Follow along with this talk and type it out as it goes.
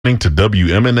Listening to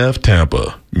WMNF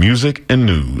Tampa, music and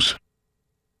news.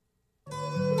 Here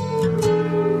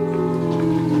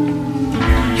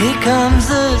comes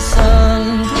the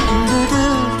sun,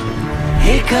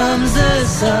 here comes the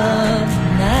sun,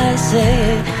 I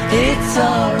say it's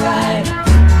alright.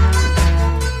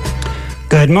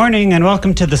 Good morning and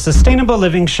welcome to the Sustainable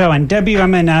Living Show on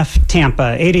WMNF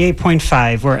Tampa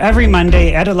 88.5, where every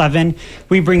Monday at 11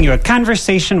 we bring you a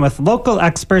conversation with local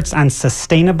experts on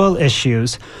sustainable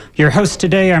issues. Your hosts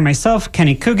today are myself,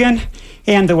 Kenny Coogan,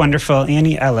 and the wonderful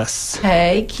Annie Ellis.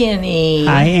 Hey, Kenny.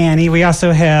 Hi, Annie. We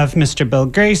also have Mr. Bill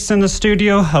Grace in the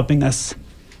studio helping us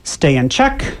stay in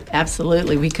check.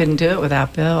 Absolutely. We couldn't do it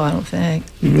without Bill, I don't think.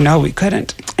 No, we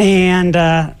couldn't. And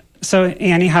so,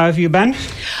 Annie, how have you been?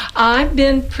 I've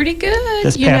been pretty good.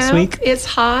 This past week? It's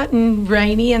hot and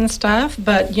rainy and stuff,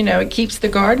 but, it keeps the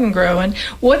garden growing.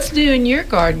 What's new in your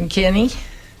garden, Kenny?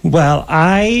 Well,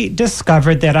 I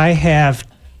discovered that I have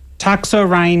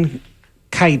Toxorhinchides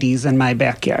in my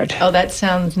backyard. Oh, that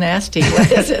sounds nasty.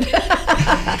 What is it?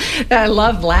 I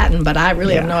love Latin, but I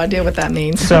really have no idea what that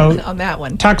means on that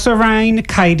one.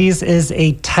 Toxorhinchides is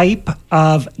a type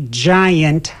of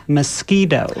giant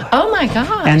mosquito. Oh, my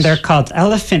gosh. And they're called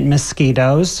elephant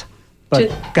mosquitoes. But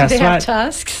guess do they what? have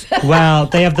tusks? Well,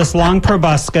 they have this long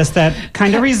proboscis that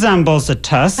kind of resembles a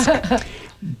tusk,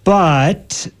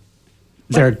 but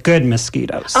they're good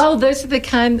mosquitoes. Oh, those are the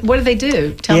kind. What do they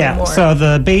do? Tell me more. So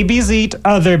the babies eat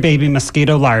other baby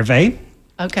mosquito larvae.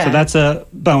 Okay. So that's a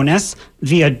bonus.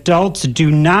 The adults do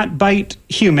not bite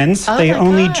humans. Oh, they my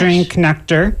only gosh. drink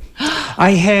nectar.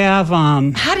 I have...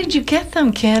 How did you get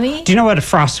them, Kenny? Do you know what a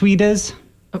frostweed is?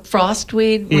 A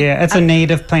frostweed? Yeah, it's a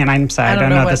native plant. I'm sorry, I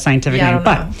don't know the scientific name.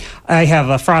 But I have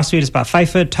a frostweed. It's about 5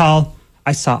 foot tall.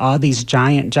 I saw all these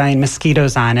giant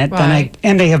mosquitoes on it. Right.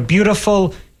 And they have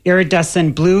beautiful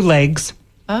iridescent blue legs.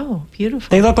 Oh, beautiful.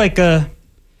 They look like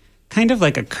kind of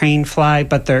like a crane fly,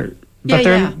 but they're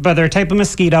a type of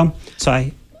mosquito. So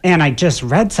I just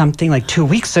read something like 2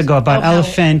 weeks ago about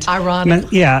elephant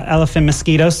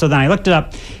mosquitoes. So then I looked it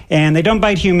up, and they don't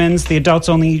bite humans. The adults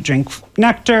only drink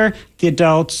nectar.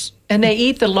 And they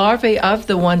eat the larvae of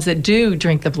the ones that do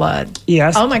drink the blood.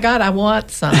 Yes. Oh my God, I want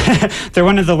some. They're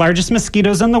one of the largest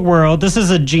mosquitoes in the world. This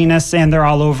is a genus, and they're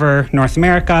all over North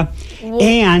America. Whoa.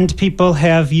 And people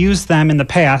have used them in the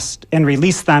past and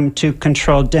released them to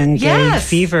control dengue,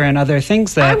 fever, and other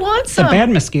things that I want some. The bad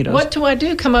mosquitoes. What do I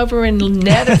do? Come over and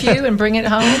net a few and bring it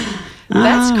home?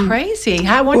 That's crazy.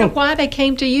 I wonder why they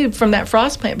came to you from that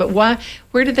frost plant, but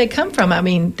where did they come from? I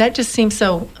mean, that just seems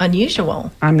so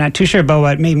unusual. I'm not too sure, but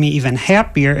what made me even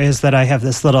happier is that I have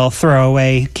this little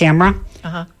throwaway camera,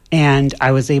 and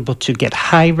I was able to get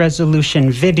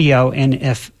high-resolution video, and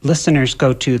if listeners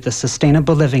go to the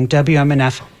Sustainable Living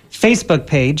WMNF Facebook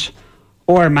page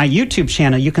or my YouTube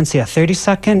channel, you can see a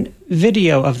 30-second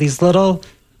video of these little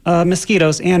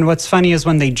mosquitoes, and what's funny is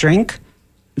when they drink,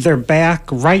 their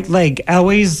back right leg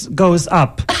always goes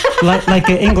up like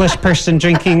an English person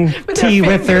drinking tea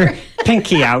with their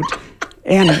pinky out.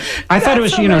 And I thought it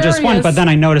was, just one, but then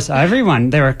I noticed everyone,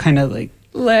 they were kind of like...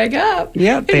 Leg up.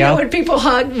 Yeah. When people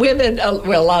hug women, a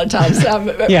lot of times, hug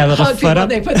people when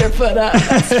they put their foot up.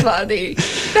 That's funny.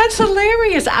 That's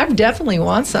hilarious. I definitely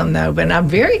want some, though, but I'm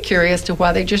very curious to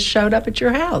why they just showed up at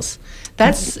your house.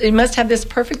 It must have this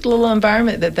perfect little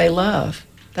environment that they love.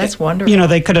 That's wonderful.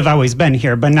 They could have always been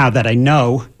here, but now that I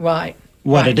know what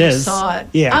it is. You saw it.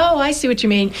 Yeah. Oh, I see what you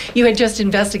mean. You had just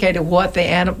investigated what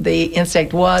the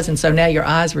insect was, and so now your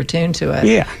eyes were tuned to it.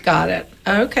 Yeah. Got it.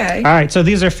 Okay. All right, so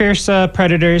these are fierce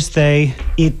predators. They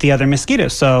eat the other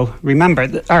mosquitoes. So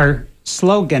remember, our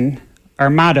slogan, our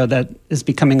motto that is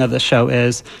becoming of the show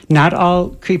is, not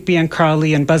all creepy and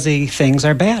crawly and buzzy things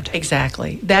are bad.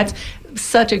 Exactly. That's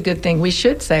such a good thing. We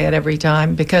should say it every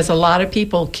time, because a lot of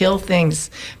people kill things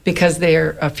because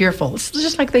they're fearful. It's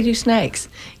just like they do snakes.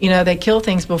 They kill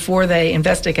things before they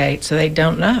investigate, so they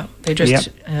don't know. They're just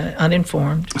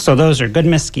uninformed. So those are good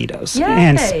mosquitoes. Yay.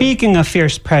 And speaking of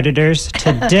fierce predators,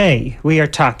 today we are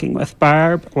talking with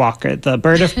Barb Walker, the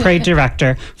Bird of Prey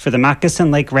Director for the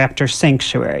Moccasin Lake Raptor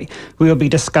Sanctuary. We will be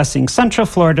discussing Central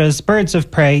Florida's birds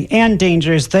of prey and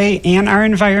dangers they and our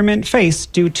environment face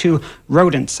due to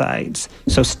rodenticides.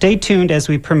 So stay tuned as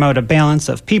we promote a balance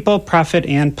of people, profit,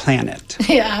 and planet.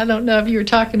 Yeah, I don't know if you were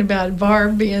talking about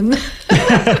Barb being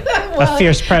a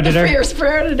fierce predator. A fierce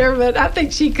predator, but I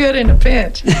think she could in a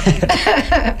pinch. This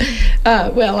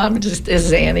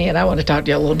is Annie, and I want to talk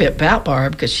to you a little bit about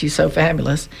Barb because she's so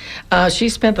fabulous. She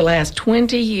spent the last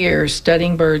 20 years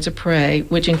studying birds of prey,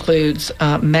 which includes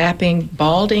mapping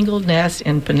bald eagle nests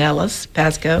in Pinellas,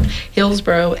 Pasco,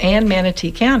 Hillsborough, and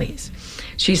Manatee counties.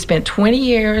 She spent 20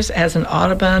 years as an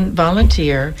Audubon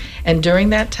volunteer, and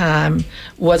during that time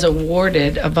was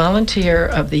awarded a Volunteer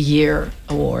of the Year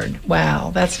award. Wow,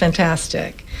 that's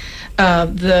fantastic.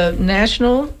 The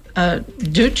National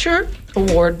Dutcher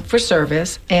Award for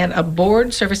Service and a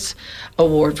Board Service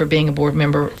Award for being a board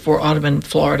member for Audubon,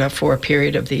 Florida for a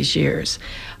period of these years.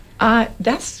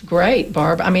 That's great,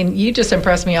 Barb. I mean, you just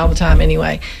impress me all the time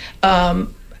anyway.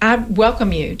 I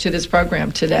welcome you to this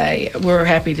program today. We're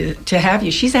happy to have you.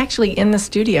 She's actually in the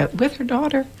studio with her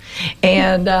daughter.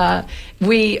 And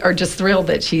we are just thrilled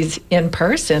that she's in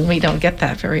person. We don't get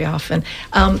that very often.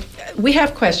 We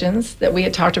have questions that we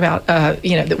had talked about,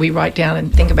 that we write down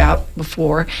and think about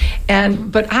before.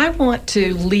 But I want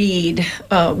to lead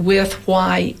with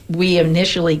why we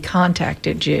initially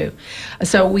contacted you.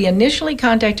 So we initially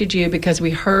contacted you because we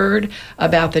heard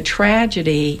about the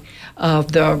tragedy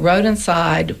of the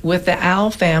rodenticide with the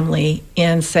owl family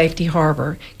in Safety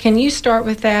Harbor. Can you start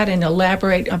with that and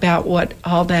elaborate about what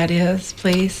all that is,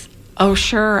 please? Oh,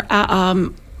 sure.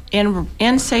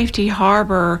 In Safety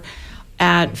Harbor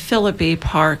at Philippi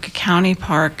Park, County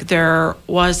Park, there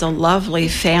was a lovely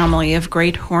family of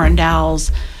great horned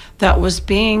owls that was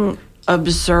being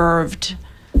observed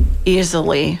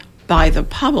easily by the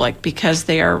public because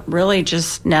they are really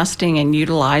just nesting and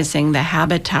utilizing the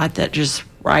habitat that just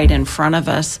right in front of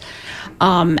us.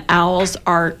 Owls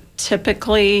are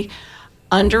typically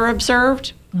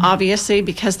underobserved, obviously,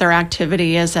 because their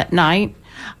activity is at night.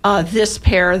 This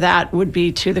pair, that would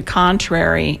be to the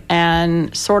contrary,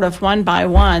 and sort of one by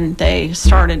one, they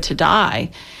started to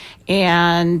die.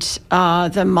 And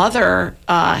the mother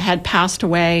had passed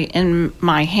away in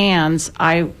my hands.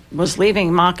 I was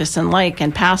leaving Moccasin Lake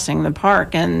and passing the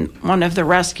park, and one of the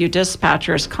rescue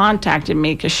dispatchers contacted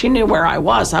me because she knew where I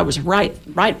was. I was right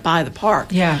by the park.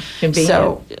 Yeah, convenient.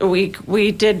 So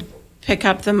we did pick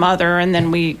up the mother, and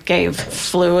then we gave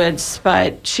fluids,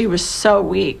 but she was so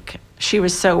weak.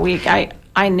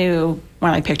 I knew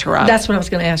when I picked her up. That's what I was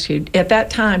going to ask you. At that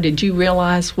time, did you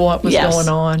realize what was going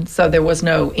on? So there was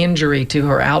no injury to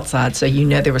her outside, so you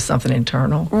know there was something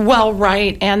internal? Well,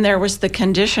 right. And there was the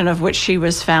condition of which she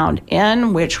was found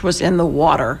in, which was in the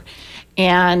water.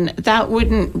 And that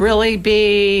wouldn't really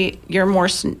be your more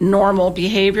normal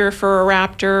behavior for a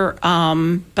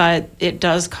raptor, but it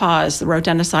does cause, the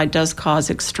rodenticide does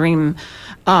cause extreme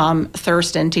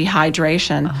thirst and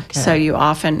dehydration. Okay. So you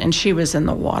often, and she was in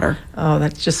the water. Oh,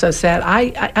 that's just so sad.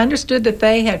 I understood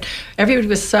that everybody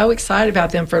was so excited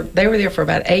about them. They were there for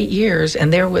about 8 years,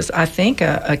 and there was, I think,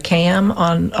 a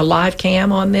live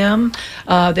cam on them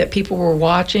that people were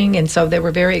watching, and so they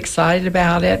were very excited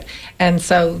about it. And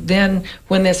so then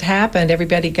when this happened,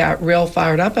 everybody got real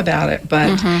fired up about it.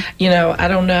 But, I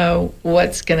don't know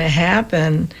what's going to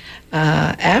happen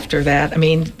after that. I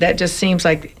mean, that just seems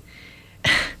like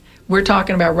we're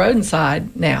talking about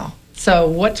rodenticide now. So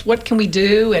what can we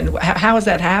do, and how is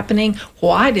that happening?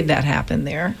 Why did that happen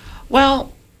there?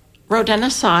 Well,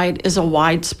 rodenticide is a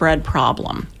widespread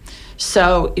problem.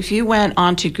 So if you went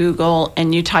onto Google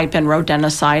and you type in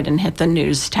rodenticide and hit the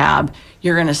news tab,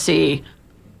 you're going to see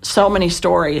so many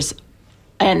stories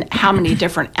and how many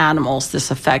different animals this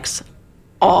affects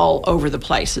all over the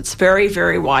place. It's very,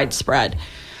 very widespread.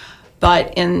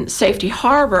 But in Safety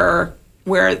Harbor,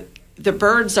 where the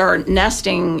birds are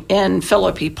nesting in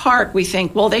Philippi Park, we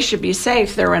think, well, they should be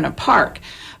safe. They're in a park.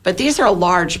 But these are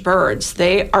large birds.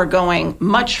 They are going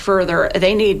much further.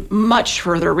 They need much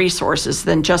further resources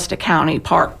than just a county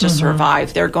park to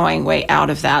survive. They're going way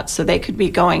out of that. So they could be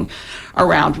going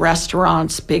around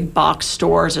restaurants, big box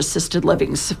stores, assisted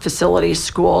living facilities,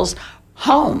 schools,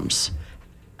 homes.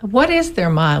 What is their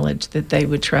mileage that they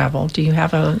would travel? Do you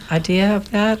have an idea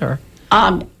of that? Or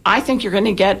I think you're going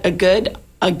to get a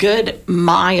good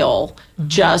mile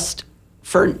just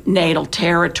for natal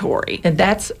territory. And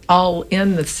that's all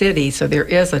in the city, so there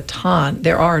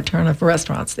are a ton of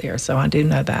restaurants there, so I do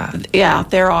know that. Yeah,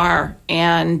 there are.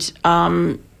 And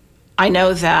I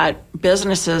know that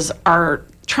businesses are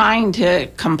trying to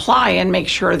comply and make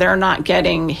sure they're not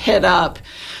getting hit up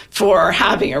for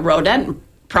having a rodent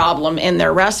problem in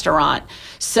their restaurant.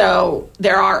 So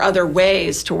there are other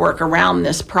ways to work around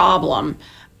this problem,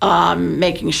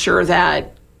 making sure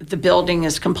that the building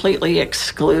is completely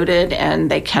excluded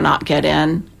and they cannot get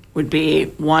in would be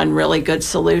one really good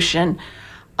solution.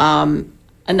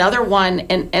 Another one,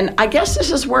 and I guess this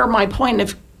is where my point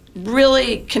of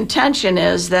really contention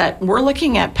is, that we're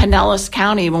looking at Pinellas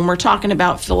County when we're talking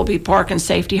about Philippi Park and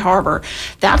Safety Harbor.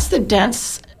 That's the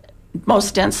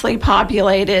most densely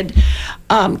populated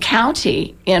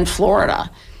county in Florida.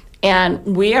 And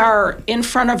we are in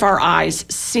front of our eyes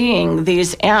seeing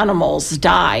these animals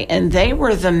die. And they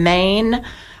were the main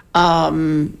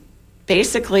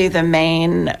basically the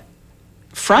main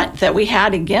front that we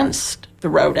had against the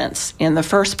rodents in the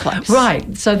first place.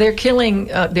 Right. So they're killing.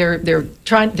 They're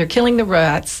killing the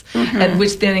rats, and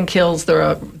which then kills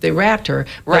the raptor.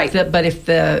 Right. But if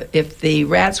the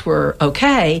rats were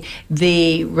okay,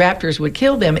 the raptors would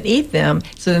kill them and eat them.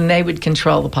 So then they would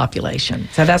control the population.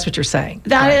 So that's what you're saying.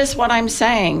 That is what I'm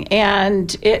saying,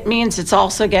 and it means it's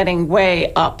also getting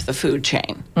way up the food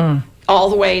chain. All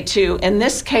the way to, in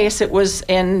this case, it was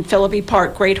in Philippi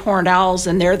Park, great horned owls,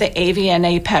 and they're the avian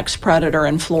apex predator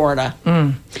in Florida.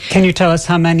 Can you tell us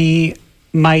how many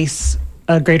mice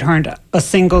a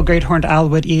single great horned owl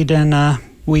would eat in a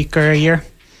week or a year?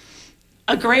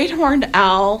 A great horned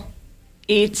owl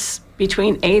eats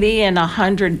between 80 and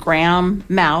 100 gram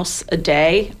mouse a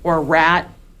day, or rat,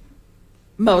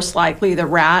 most likely the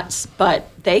rats, but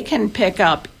they can pick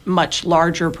up much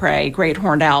larger prey. Great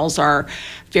horned owls are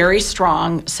very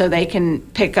strong, so they can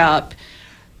pick up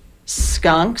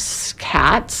skunks,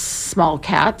 cats, small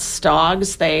cats,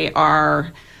 dogs. They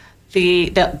will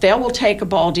take a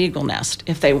bald eagle nest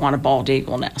if they want a bald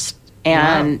eagle nest.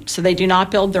 And so they do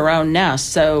not build their own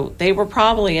nest. So they were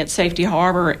probably at Safety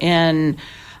Harbor in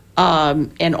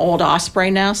an old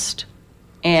osprey nest,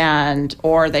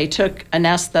 or they took a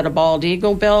nest that a bald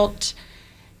eagle built,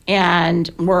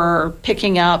 and were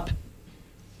picking up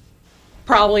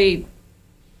probably,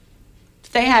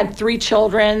 they had 3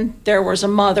 children. There was a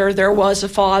mother, there was a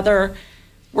father.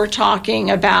 We're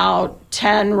talking about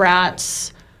 10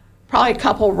 rats, probably a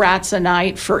couple rats a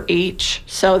night for each.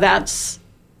 So that's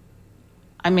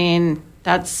in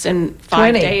 5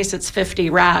 20 days, it's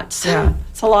 50 rats. Yeah.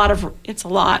 It's a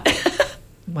lot.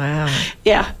 Wow.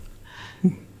 Yeah.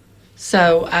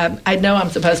 So I know I'm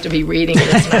supposed to be reading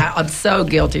this now. I'm so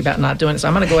guilty about not doing it, so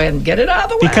I'm going to go ahead and get it out of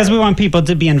the way. Because we want people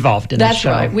to be involved in the show.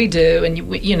 That's right, we do. And,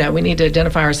 we need to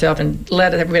identify ourselves and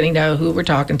let everybody know who we're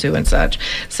talking to and such.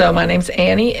 So my name's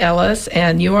Annie Ellis,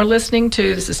 and you are listening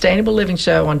to the Sustainable Living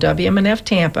Show on WMNF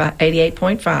Tampa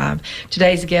 88.5.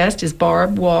 Today's guest is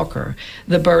Barb Walker,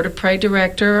 the Bird of Prey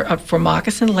Director for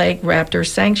Moccasin Lake Raptor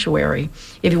Sanctuary.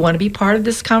 If you want to be part of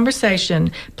this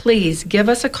conversation, please give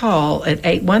us a call at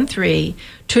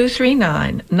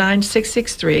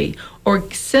 813-239-9663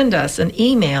 or send us an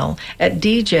email at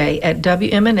dj@wmnf.org,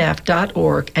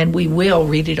 and we will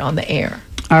read it on the air.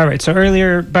 All right. So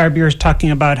earlier, Barb, you were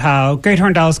talking about how great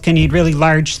horned owls can eat really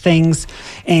large things,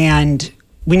 and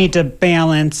we need to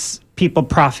balance people,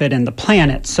 profit, and the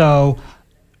planet. So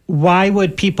why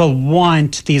would people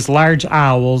want these large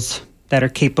owls that are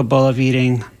capable of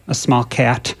eating a small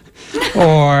cat?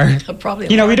 Or, probably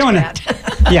we don't want to.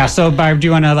 Yeah. So, Barb, do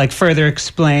you want to further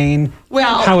explain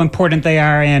how important they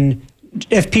are, and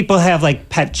if people have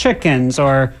pet chickens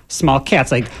or small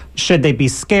cats, should they be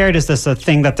scared? Is this a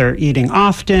thing that they're eating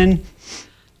often?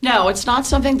 No, it's not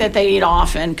something that they eat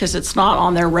often because it's not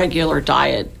on their regular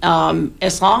diet.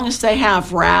 As long as they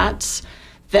have rats,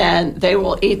 then they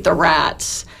will eat the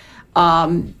rats.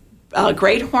 A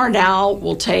great horned owl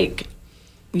will take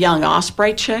young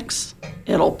osprey chicks.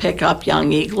 It'll pick up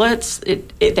young eaglets.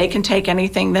 They can take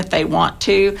anything that they want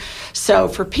to. So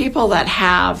for people that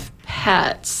have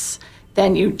pets,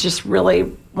 then you just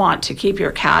really want to keep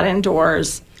your cat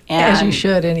indoors. As you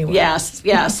should anyway.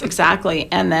 Yes, exactly.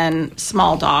 And then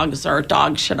small dogs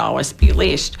should always be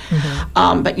leashed.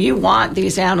 Mm-hmm. But you want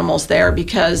these animals there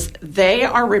because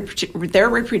they're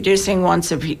reproducing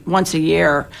once a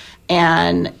year.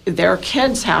 And their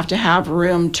kids have to have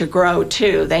room to grow,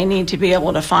 too. They need to be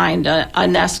able to find a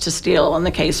nest to steal in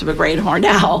the case of a great horned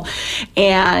owl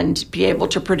and be able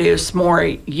to produce more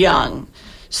young.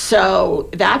 So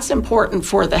that's important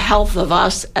for the health of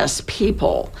us as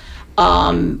people.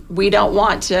 We don't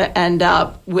want to end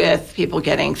up with people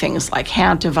getting things like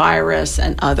hantavirus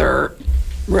and other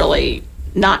really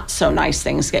not so nice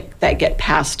things that get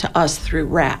passed to us through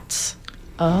rats.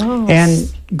 Oh.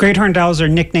 And great horned owls are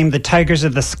nicknamed the tigers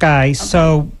of the sky, okay.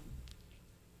 So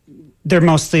they're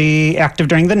mostly active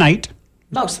during the night.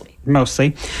 Mostly.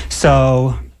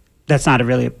 So that's not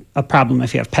really a problem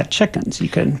if you have pet chickens. You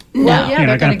can, you're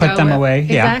not going to put them away.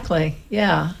 Exactly,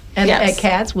 yeah. And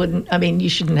cats wouldn't, you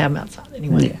shouldn't have them outside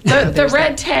anyway. Yeah. The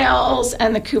red tails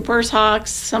and the Cooper's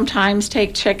hawks sometimes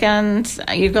take chickens.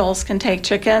 Eagles can take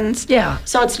chickens. Yeah.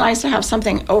 So it's nice to have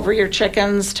something over your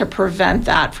chickens to prevent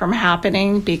that from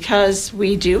happening because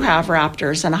we do have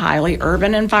raptors in highly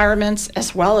urban environments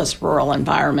as well as rural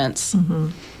environments. Mm-hmm.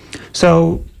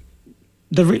 So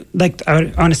I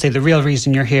want to say the real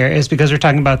reason you're here is because we're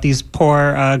talking about these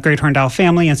poor great horned owl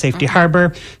family in Safety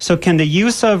Harbor. So can the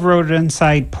use of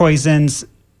rodenticide poisons,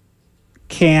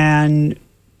 can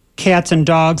cats and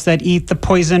dogs that eat the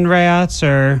poison rats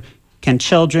or Can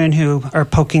children who are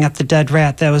poking at the dead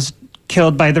rat that was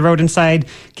killed by the rodenticide,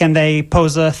 can they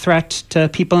pose a threat to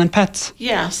people and pets?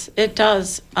 Yes, it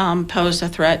does pose a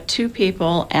threat to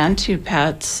people and to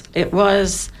pets. It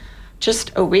was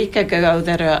just a week ago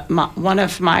that one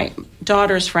of my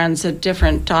daughter's friends, a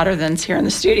different daughter than's here in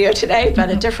the studio today, but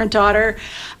a different daughter,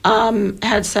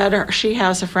 had said she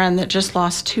has a friend that just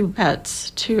lost 2 pets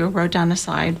to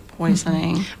rodenticide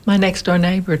poisoning. Mm-hmm. My next door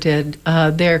neighbor did.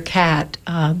 Their cat,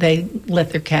 they let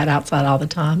their cat outside all the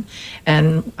time,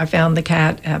 and I found the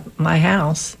cat at my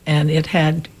house, and it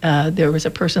had, there was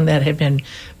a person that had been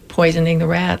poisoning the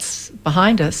rats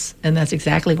behind us, and that's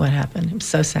exactly what happened. It was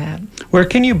so sad. Where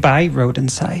can you buy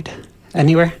rodenticide?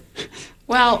 Anywhere?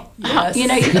 Well, yes.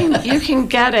 You can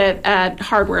get it at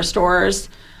hardware stores.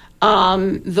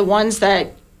 The ones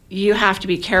that you have to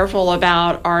be careful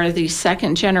about are the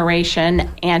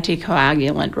second-generation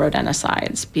anticoagulant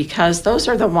rodenticides, because those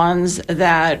are the ones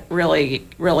that really,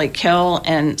 really kill,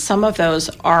 and some of those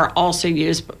are also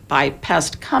used by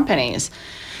pest companies.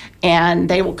 And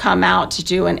they will come out to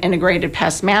do an integrated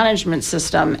pest management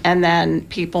system, and then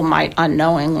people might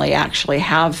unknowingly actually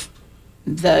have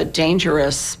the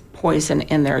dangerous poison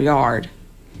in their yard.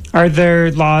 Are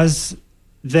there laws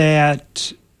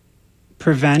that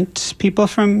prevent people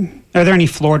from, are there any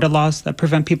Florida laws that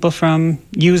prevent people from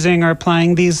using or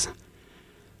applying these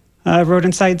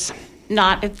rodenticides?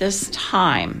 Not at this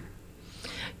time.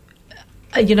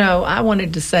 I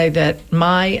wanted to say that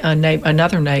my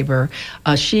another neighbor,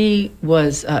 she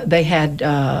was. They have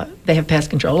pest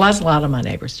control. As a lot of my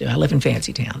neighbors do. I live in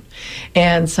Fancytown,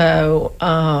 and so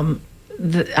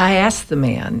I asked the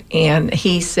man, and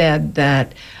he said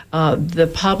that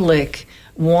the public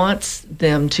wants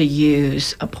them to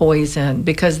use a poison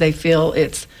because they feel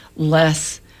it's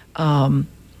less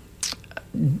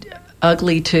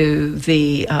ugly to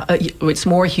the, it's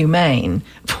more humane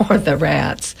for the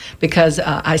rats, because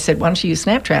I said, why don't you use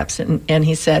snap traps? And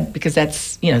he said, because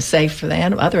that's, safe for the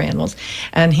other animals.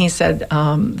 And he said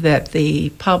that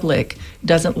the public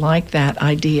doesn't like that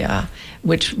idea,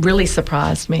 which really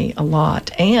surprised me a lot.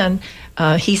 And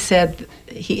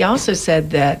he also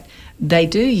said that they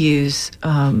do use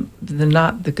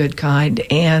not the good kind,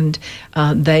 and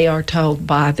they are told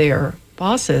by their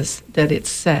bosses that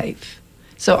it's safe.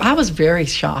 So I was very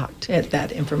shocked at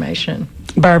that information.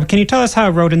 Barb, can you tell us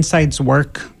how rodenticides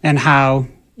work and how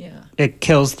it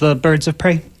kills the birds of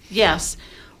prey? Yes.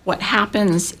 What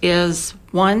happens is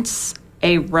once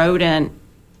a rodent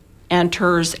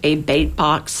enters a bait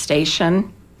box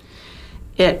station,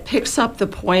 it picks up the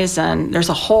poison. There's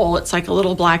a hole. It's like a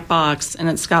little black box, and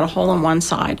it's got a hole on one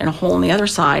side and a hole on the other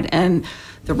side. And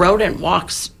the rodent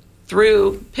walks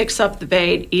through, picks up the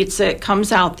bait, eats it,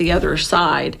 comes out the other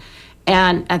side.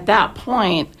 And at that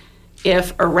point,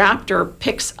 if a raptor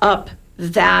picks up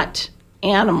that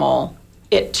animal,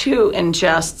 it too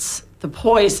ingests the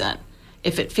poison.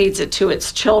 If it feeds it to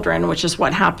its children, which is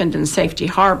what happened in Safety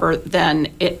Harbor,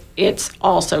 then it's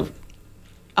also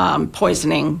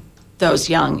poisoning those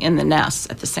young in the nests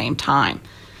at the same time.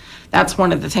 That's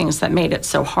one of the things that made it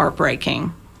so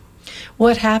heartbreaking.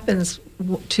 What happens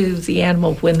to the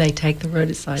animal when they take the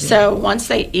rodenticide? So once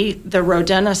they eat the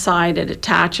rodenticide, it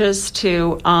attaches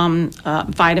to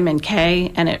vitamin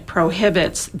K, and it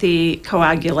prohibits the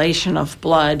coagulation of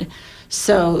blood.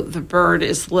 So the bird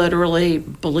is literally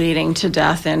bleeding to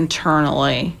death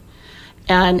internally.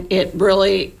 And it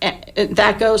really,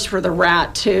 that goes for the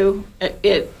rat too.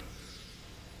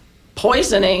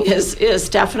 Poisoning is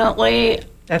definitely...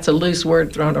 That's a loose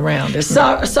word thrown around,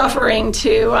 isn't it? Suffering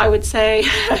too, I would say.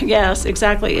 Yes,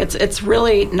 exactly. It's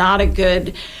really not a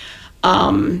good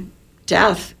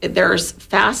death. There's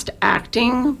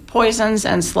fast-acting poisons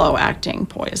and slow-acting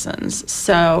poisons.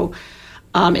 So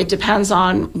it depends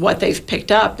on what they've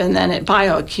picked up, and then it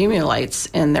bioaccumulates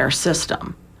in their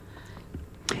system.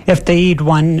 If they eat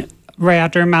one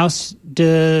rat or mouse,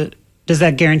 does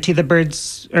that guarantee the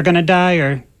birds are going to die,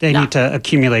 or they need to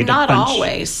accumulate a bunch? Not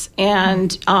always.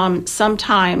 And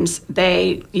sometimes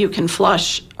you can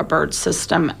flush a bird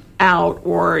system out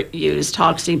or use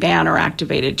Toxiban or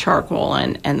activated charcoal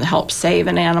and help save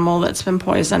an animal that's been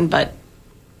poisoned, but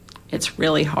it's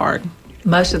really hard.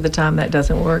 Most of the time that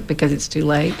doesn't work because it's too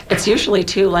late. It's usually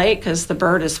too late because the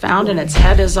bird is found and its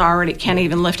head is already, can't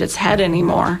even lift its head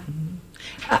anymore.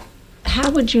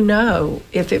 How would you know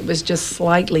if it was just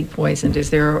slightly poisoned? Is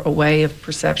there a way of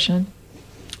perception?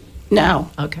 No.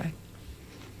 Okay.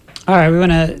 All right, we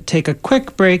want to take a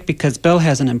quick break because Bill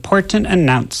has an important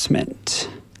announcement.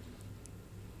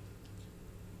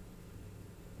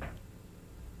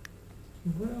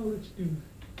 Well, let's do.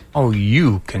 Oh,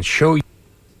 you can show.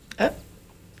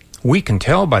 We can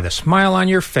tell by the smile on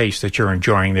your face that you're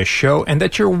enjoying this show and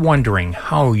that you're wondering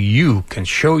how you can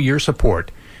show your support.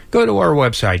 Go to our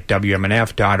website,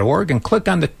 WMNF.org, and click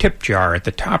on the tip jar at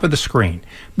the top of the screen.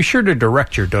 Be sure to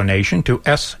direct your donation to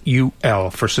SUL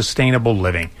for Sustainable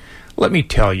Living. Let me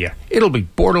tell you, it'll be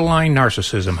borderline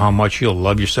narcissism how much you'll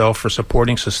love yourself for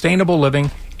supporting Sustainable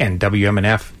Living and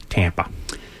WMNF Tampa.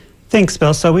 Thanks,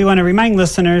 Bill. So we want to remind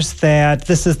listeners that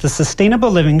this is the Sustainable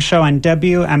Living Show on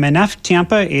WMNF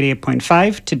Tampa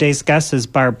 88.5. Today's guest is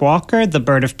Barb Walker, the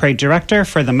Bird of Prey Director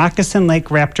for the Moccasin Lake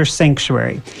Raptor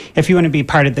Sanctuary. If you want to be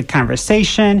part of the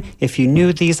conversation, if you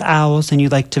knew these owls and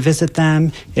you'd like to visit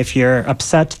them, if you're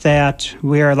upset that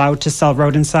we are allowed to sell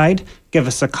rodentcide, give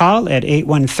us a call at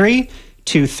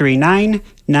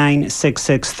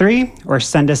 813-239-9663 or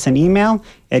send us an email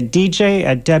at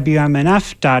dj@wmnf.org,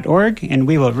 and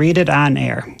we will read it on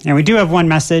air. And we do have one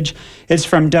message. It's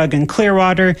from Doug in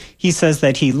Clearwater. He says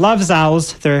that he loves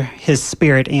owls. They're his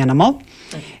spirit animal.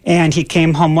 And he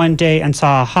came home one day and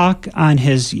saw a hawk in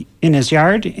his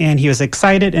yard, and he was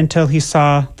excited until he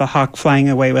saw the hawk flying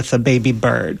away with a baby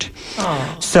bird.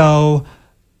 Aww. So,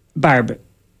 Barb,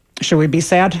 should we be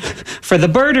sad for the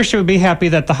bird, or should we be happy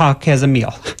that the hawk has a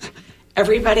meal?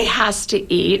 Everybody has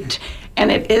to eat, and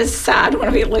it is sad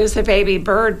when we lose a baby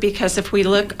bird, because if we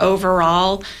look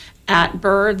overall at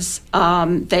birds,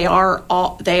 they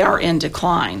are in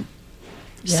decline.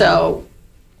 Yeah. So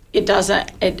it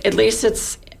doesn't. At least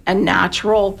it's a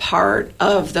natural part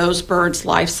of those birds'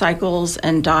 life cycles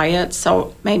and diet.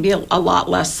 So maybe a lot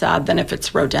less sad than if it's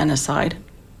rodenticide.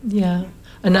 Yeah.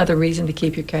 Another reason to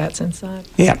keep your cats inside.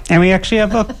 Yeah, and we actually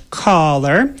have a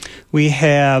caller. We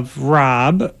have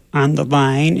Rob on the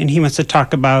line, and he wants to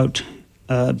talk about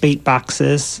bait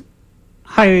boxes.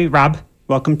 Hi, Rob.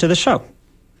 Welcome to the show.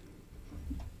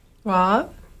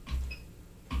 Rob?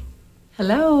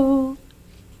 Hello?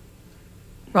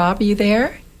 Rob, are you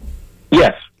there?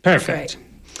 Yes. Perfect.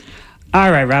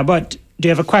 All right, Rob, do you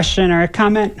have a question or a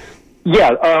comment?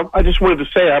 Yeah, I just wanted to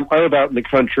say I'm out in the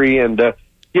country, and I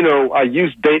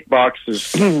used bait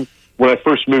boxes when I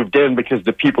first moved in because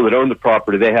the people that owned the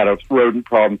property, they had a rodent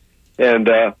problem. And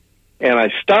I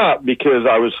stopped because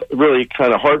I was really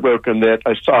kind of heartbroken that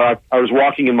I was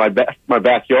walking in my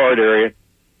backyard area,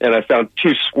 and I found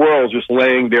two squirrels just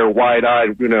laying there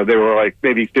wide-eyed. They were like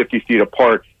maybe 50 feet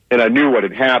apart, and I knew what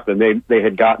had happened. They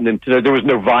had gotten into, there was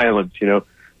no violence, I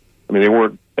mean, they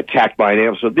weren't attacked by an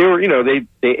animal. So they were, they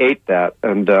ate that,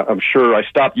 and I'm sure I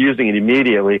stopped using it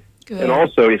immediately. Good. And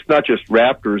also, it's not just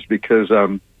raptors because,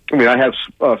 I have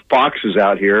foxes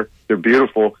out here. They're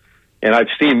beautiful, and I've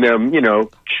seen them,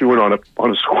 chewing on a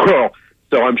squirrel.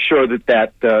 So I'm sure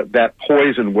that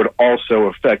poison would also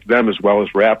affect them as well as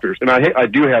raptors. And I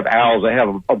do have owls. I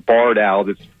have a barred owl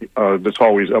that's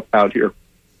always up out here.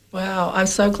 Wow, I'm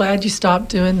so glad you stopped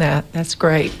doing that. That's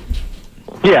great.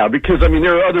 Yeah, because,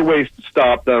 there are other ways to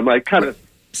stop them. I kind of...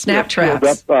 Snap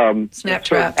traps. Snap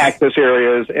traps. Access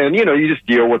areas, and, you just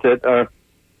deal with it.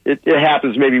 It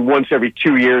happens maybe once every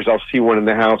 2 years. I'll see one in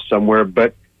the house somewhere,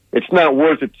 but it's not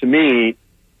worth it to me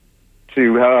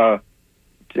to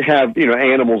have,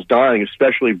 animals dying,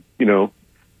 especially,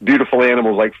 beautiful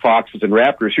animals like foxes and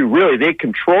raptors who really, they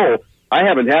control. I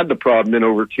haven't had the problem in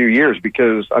over 2 years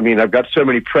because, I've got so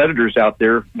many predators out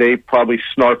there, they probably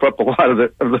snarf up a lot of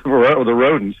the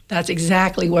rodents. That's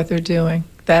exactly what they're doing.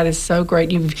 That is so great.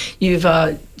 You've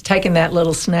taken that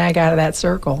little snag out of that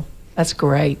circle. That's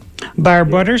great.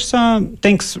 Barb, what are some...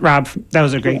 Thanks, Rob. That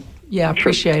was a great... Yeah,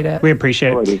 appreciate it. We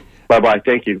appreciate it. Bye-bye.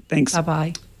 Thank you. Thanks.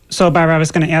 Bye-bye. So, Barb, I was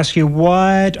going to ask you,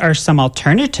 what are some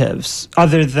alternatives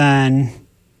other than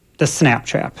the snap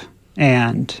trap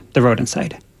and the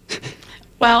rodentcide?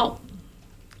 Well,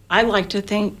 I like to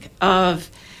think of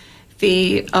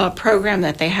the program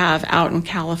that they have out in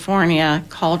California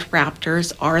called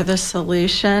Raptors Are the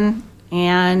Solution.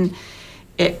 And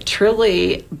it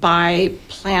truly, by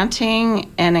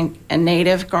planting a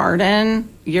native garden,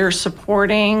 you're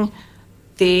supporting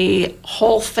the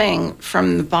whole thing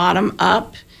from the bottom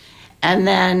up. And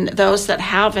then those that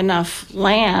have enough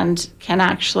land can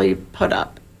actually put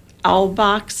up owl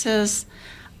boxes.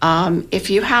 If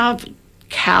you have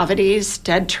cavities,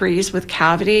 dead trees with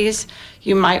cavities,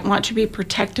 you might want to be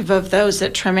protective of those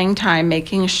at trimming time,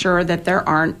 making sure that there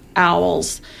aren't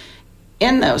owls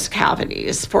in those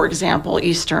cavities. For example,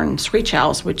 eastern screech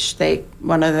owls, which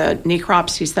one of the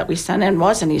necropsies that we sent in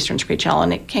was an eastern screech owl,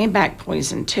 and it came back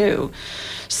poisoned too.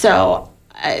 So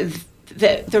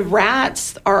the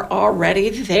rats are already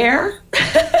there.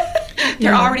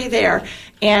 They're already there,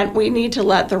 and we need to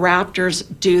let the raptors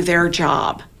do their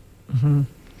job. Mm-hmm.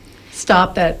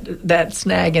 stop that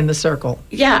snag in the circle.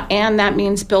 Yeah, and that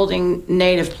means building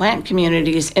native plant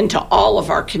communities into all of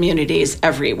our communities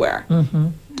everywhere. Mm-hmm.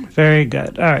 Very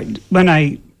good. All right. When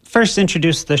I first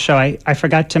introduced the show, I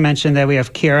forgot to mention that we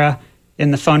have Kira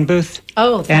in the phone booth.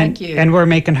 Oh, thank you. And we're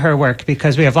making her work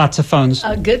because we have lots of calls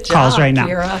right now.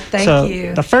 Kira. Thank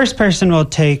you. The first person we'll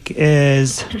take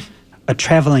is a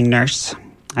traveling nurse.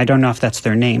 I don't know if that's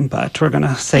their name, but we're going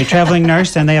to say traveling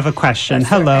nurse, and they have a question.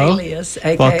 Hello. Alias,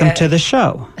 AKA. Welcome to the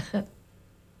show.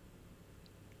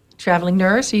 Traveling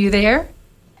nurse, are you there?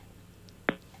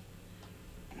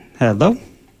 Hello.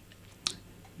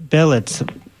 Bill, it's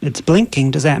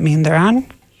blinking. Does that mean they're on?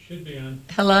 Should be on.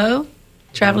 Hello?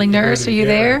 Traveling nurse, are you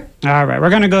there? All right. We're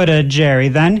going to go to Jerry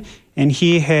then, and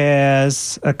he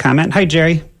has a comment. Hi,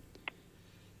 Jerry.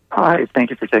 Hi. Thank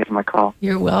you for taking my call.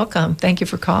 You're welcome. Thank you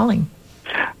for calling.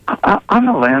 I'm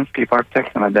a landscape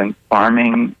architect, and I've been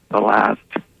farming the last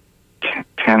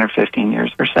 10 or 15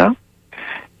 years or so.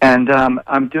 And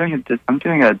I'm doing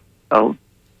a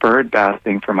bird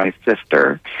bathing for my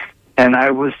sister, and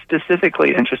I was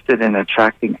specifically interested in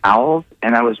attracting owls.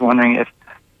 And I was wondering if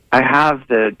I have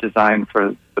the design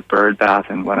for the bird bath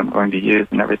and what I'm going to use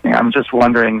and everything. I'm just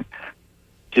wondering,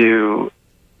 do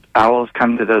owls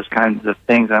come to those kinds of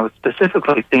things? And I was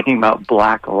specifically thinking about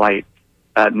black light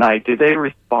at night. Do they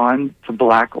respond to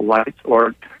black lights?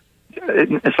 Or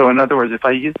so in other words, if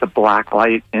I use the black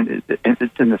light and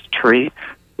it's in this tree,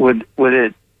 would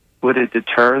it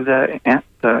deter the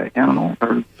animal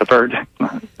or the bird?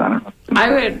 I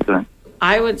don't know.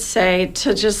 I would say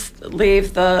to just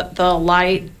leave the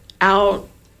light out.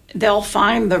 They'll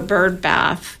find the bird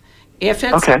bath. If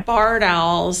it's barred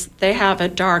owls, they have a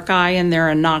dark eye and they're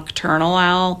a nocturnal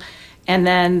owl. And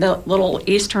then the little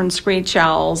eastern screech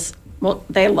owls, well,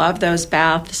 they love those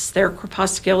baths. They're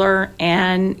crepuscular,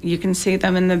 and you can see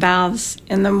them in the baths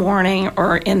in the morning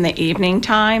or in the evening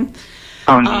time.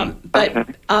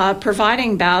 But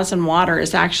providing baths and water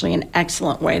is actually an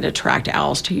excellent way to attract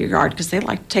owls to your yard because they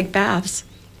like to take baths.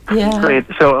 Yeah. Great.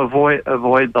 So avoid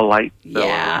the light.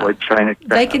 Yeah. Avoid trying to.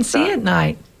 They can see at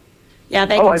night. Yeah,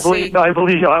 they can see. I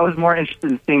believe you. I was more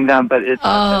interested in seeing them, but it's.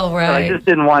 Oh, right. I just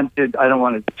didn't want to. I don't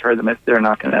want to deter them if they're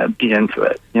not going to be into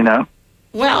it. You know.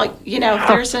 Well,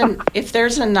 if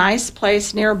there's a nice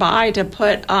place nearby to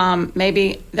put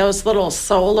maybe those little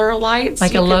solar lights,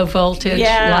 like a low voltage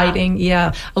lighting.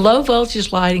 Yeah, a low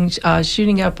voltage lighting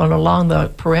shooting up along the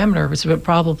perimeter would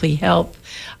probably help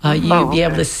you be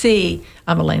able to see.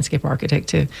 I'm a landscape architect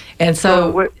too, and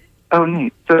so.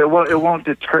 Neat. So it won't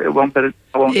deter. It won't. But it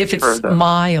won't. If it's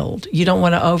mild, you don't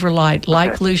want to overlight.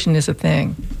 Light pollution is a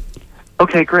thing.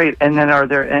 Okay, great. And then, are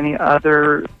there any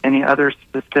other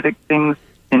specific things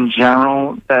in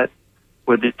general that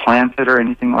would be planted or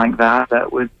anything like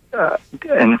that would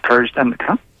encourage them to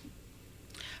come?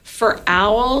 For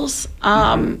owls,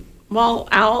 well,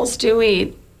 owls do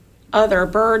eat other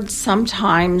birds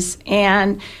sometimes,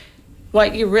 and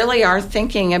what you really are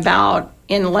thinking about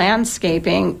in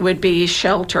landscaping would be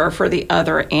shelter for the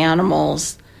other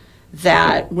animals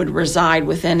that would reside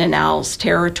within an owl's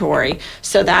territory.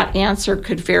 So that answer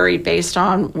could vary based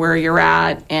on where you're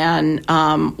at and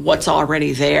what's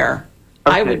already there.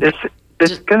 Okay.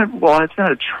 It's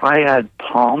a triad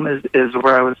palm is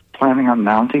where I was planning on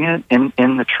mounting it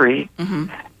in the tree,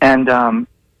 and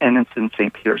it's in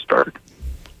St. Petersburg.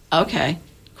 Okay,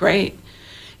 great.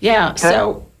 Yeah. Okay.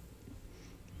 So,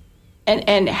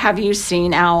 and have you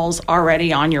seen owls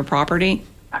already on your property?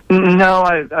 No,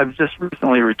 I've just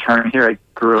recently returned here. I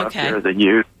grew up here as a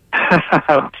youth.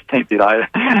 I went to St. Pete,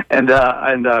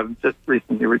 and just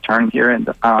recently returned here. And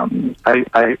I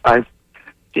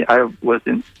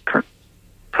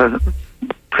was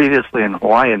previously in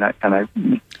Hawaii, and I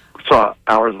saw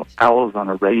owls on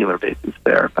a regular basis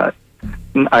there. But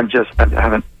I don't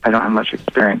have much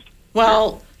experience.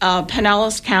 Well,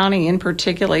 Pinellas County, in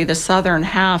particular, the southern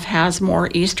half, has more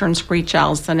eastern screech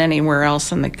owls than anywhere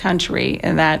else in the country,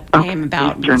 and that came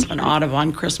about in Lisbon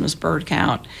Audubon Christmas bird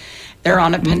count. They're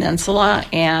on a peninsula,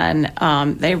 and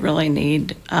they really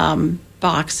need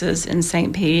boxes in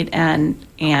St. Pete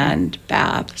and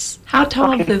baths. How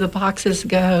tall do the boxes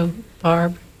go,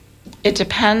 Barb? It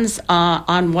depends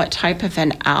on what type of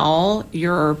an owl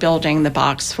you're building the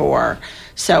box for.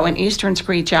 So an eastern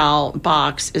screech owl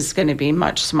box is going to be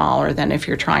much smaller than if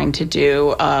you're trying to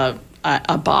do a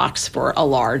box for a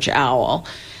large owl.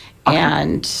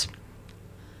 And,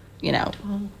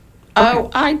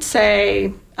 I'd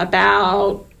say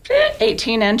about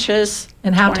 18 inches.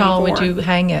 And how tall would you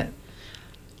hang it?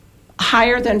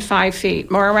 Higher than 5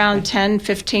 feet, more around 10,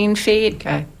 15 feet.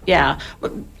 Okay. Yeah.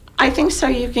 I think so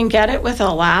you can get it with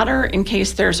a ladder in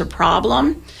case there's a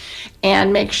problem.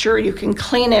 and make sure you can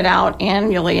clean it out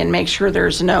annually and make sure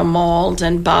there's no mold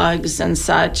and bugs and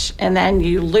such. And then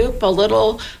you loop a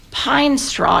little pine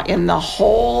straw in the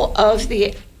hole of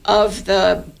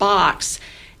the box.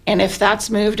 And if that's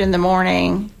moved in the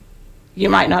morning, you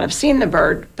might not have seen the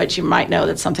bird, but you might know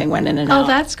that something went in and out. Oh,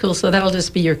 that's cool. So that'll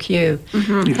just be your cue.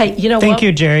 Mm-hmm. Hey, you know what? Thank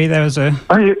you, Jerry. That was a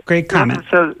great comment.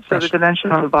 So the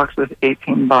dimension on the box was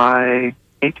 18 by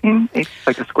 18,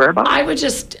 like a square box? I would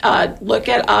just look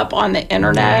it up on the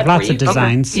internet. Lots of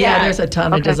designs. Okay. Yeah, there's a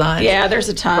ton of designs. Yeah, there's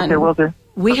a ton. Okay, will do.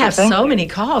 We have so many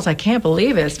calls. I can't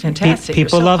believe it. It's fantastic.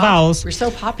 People love owls. We're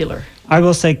so popular. I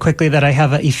will say quickly that I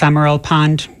have an ephemeral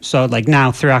pond. So like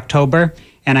now through October,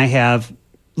 and I have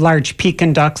large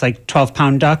Pekin ducks, like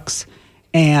 12-pound ducks.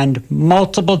 And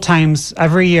multiple times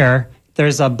every year,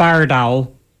 there's a barred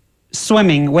owl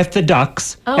swimming with the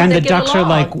ducks. Oh, and they the get ducks along. are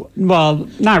like, well,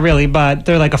 not really, but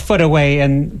they're like a foot away,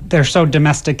 and they're so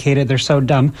domesticated, they're so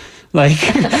dumb. Like,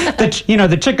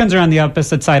 the chickens are on the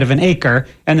opposite side of an acre,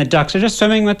 and the ducks are just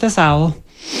swimming with this owl.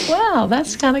 Wow,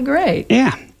 that's kind of great.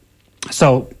 Yeah.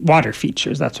 So water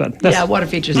features, that's water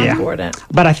features are important.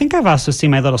 But I think I've also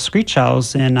seen my little screech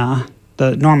owls in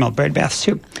the normal bird baths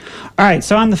too. All right,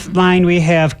 so on the line we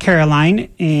have Caroline,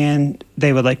 and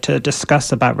they would like to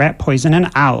discuss about rat poison and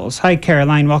owls. Hi,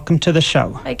 Caroline. Welcome to the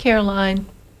show. Hi, Caroline.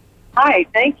 Hi,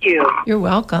 thank you. You're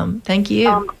welcome. Thank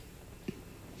you.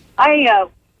 I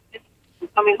just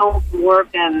coming home from work,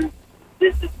 and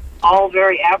this is all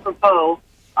very apropos.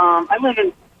 I live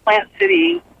in Plant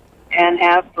City and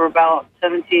have for about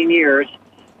 17 years,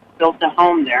 built a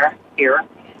home here.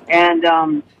 And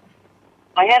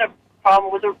I had a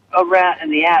problem with a rat in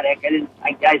the attic.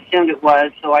 I assumed it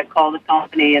was, so I called the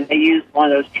company, and they used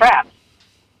one of those traps.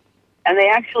 And they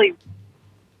actually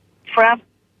trapped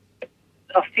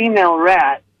a female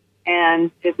rat,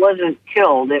 and it wasn't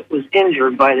killed. It was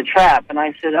injured by the trap. And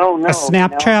I said, "Oh no!" A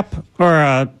snap trap or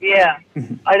a? Yeah,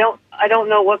 I don't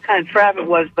know what kind of trap it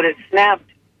was, but it snapped.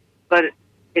 But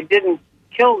it didn't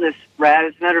kill this rat.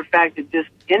 As a matter of fact, it just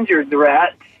injured the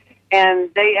rat. And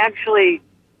they actually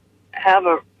have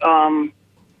a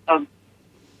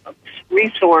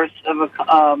resource of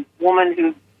a woman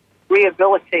who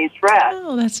rehabilitates rats.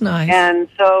 Oh, that's nice. And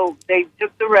so they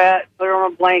took the rat, put her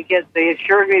on a blanket. They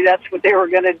assured me that's what they were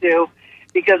going to do,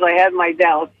 because I had my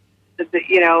doubts. But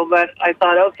I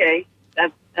thought, okay,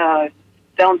 that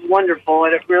sounds wonderful.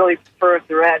 I'd really prefer if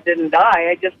the rat didn't die.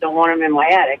 I just don't want him in my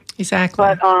attic. Exactly.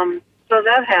 But so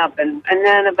that happened. And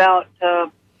then about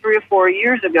 3 or 4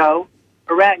 years ago,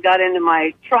 a rat got into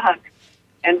my truck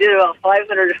and did about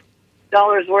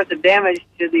 $500 worth of damage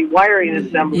to the wiring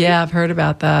assembly. Yeah, I've heard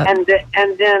about that.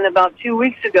 And then about 2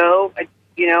 weeks ago,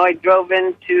 I drove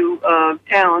into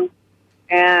town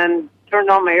and turned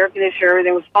on my air conditioner.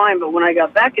 Everything was fine. But when I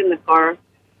got back in the car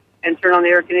and turned on the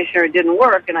air conditioner, it didn't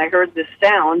work, and I heard this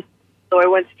sound. So I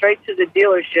went straight to the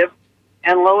dealership,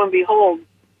 and lo and behold,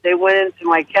 they went into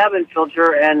my cabin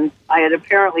filter, and I had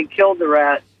apparently killed the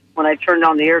rat when I turned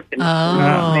on the air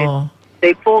conditioner. Oh.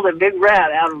 They pulled a big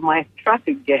rat out of my truck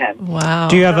again. Wow.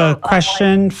 Do you have a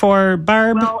question for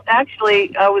Barb? Well,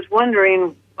 actually, I was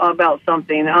wondering about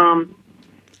something.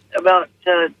 About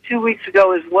 2 weeks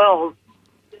ago as well,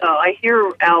 I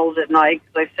hear owls at night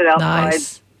because I sit outside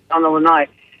on the lanai.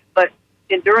 But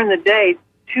during the day,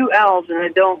 2 owls, and I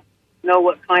don't know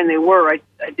what kind they were.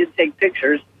 I did take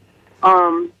pictures.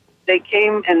 They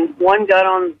came, and one got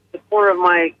on the corner of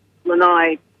my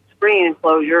lanai screen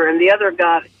enclosure, and the other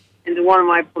got into one of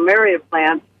my plumeria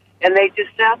plants, and they just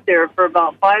sat there for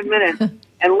about 5 minutes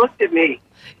and looked at me.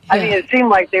 Yeah. I mean, it seemed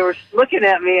like they were looking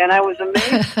at me, and I was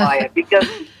amazed by it, because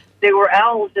they were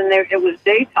owls, and it was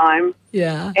daytime.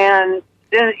 Yeah. And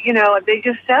then, they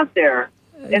just sat there,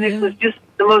 and it was just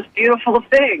the most beautiful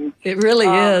thing. It really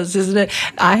is, isn't it?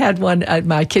 I had one at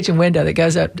my kitchen window that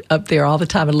goes up there all the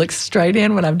time and looks straight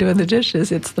in when I'm doing the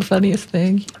dishes. It's the funniest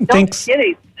thing. Thanks.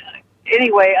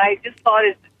 Anyway, I just thought,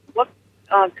 what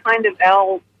kind of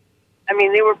owl? I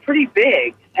mean, they were pretty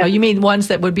big. Oh, you mean ones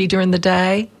that would be during the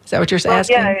day? Is that what you're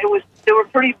asking? Yeah, they were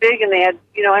pretty big, and they had,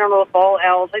 I don't know if all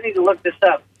owls, I need to look this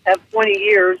up, have 20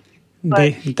 ears.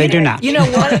 They do not. You know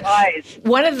what?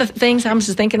 One of the things I'm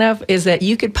just thinking of is that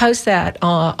you could post that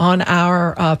on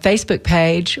our Facebook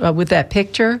page with that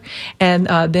picture, and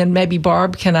then maybe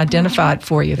Barb can identify it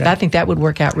for you. Yeah. I think that would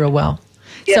work out real well.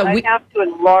 Yeah, so I have to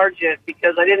enlarge it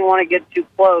because I didn't want to get too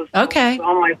close. Okay. So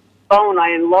on my phone,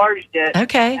 I enlarged it.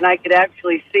 Okay. And I could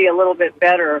actually see a little bit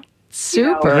better.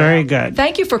 Super. Very good.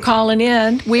 Thank you for calling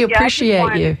in. We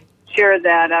appreciate you. Share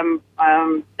that.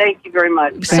 Thank you very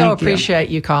much. So appreciate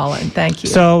you calling. Thank you.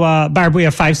 So, Barb, we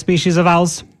have 5 species of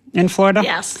owls in Florida.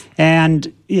 Yes.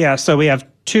 And so we have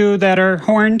 2 that are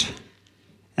horned.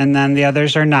 and then the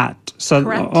others are not.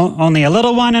 So only a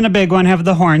little one and a big one have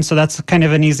the horns, so that's kind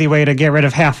of an easy way to get rid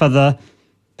of half of the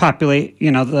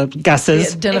the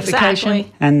gusses. The identification.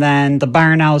 Exactly. And then the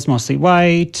barn owl is mostly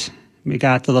white. We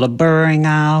got the little burrowing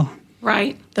owl.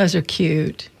 Right. Those are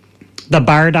cute. The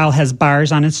barred owl has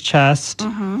bars on its chest,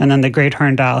 and then the great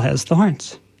horned owl has the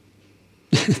horns.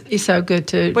 He's so good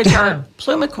too. Which are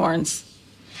plumicorns.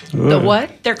 The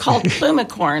what? They're called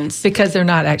plumicorns. Because they're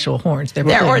not actual horns. They're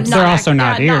also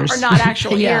not ears. Or not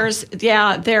actual Yeah. ears.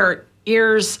 Yeah, their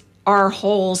ears are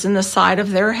holes in the side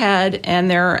of their head, and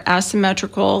they're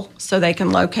asymmetrical, so they can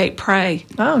locate prey.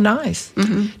 Oh, nice. Do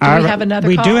we All right. have another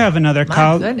We call? do have another My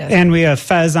call, goodness. and we have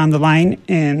Fez on the line,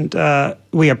 and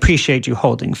we appreciate you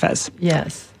holding, Fez.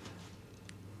 Yes.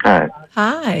 Hi.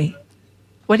 Hi.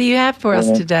 What do you have for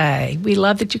us today? We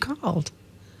love that you called.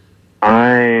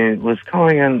 I was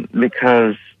calling in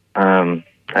because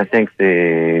I think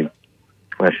the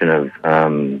question of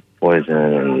poison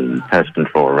and pest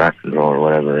control or rat control or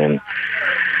whatever in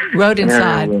Rodent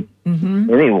side.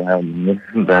 any wild,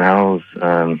 but owls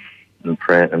and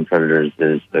predators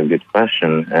is a good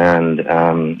question. And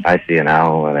I see an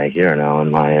owl and I hear an owl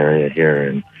in my area here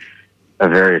in a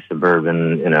very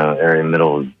suburban, area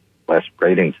middle of West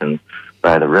Bradenton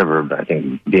by the river. But I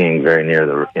think being very near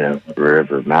the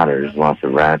river matters. Lots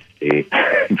of rats to eat.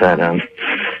 But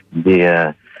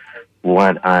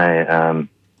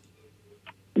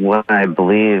what I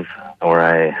believe, or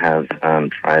I have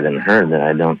tried and heard that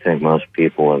I don't think most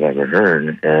people have ever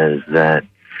heard, is that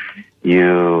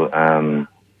you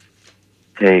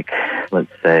take,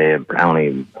 let's say, a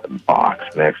brownie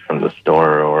box mix from the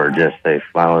store, or just say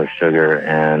flour, sugar,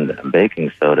 and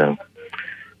baking soda,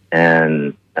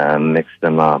 and mix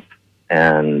them up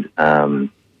and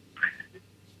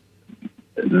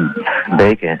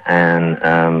bake it,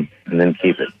 and then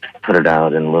put it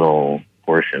out in little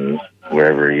portions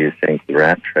wherever you think the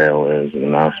rat trail is, or the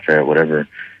mouse trail, whatever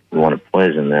you want to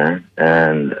poison there,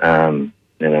 and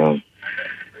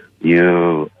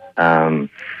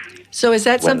So is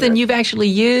that something you've actually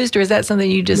used, or is that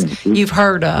something you've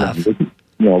heard of?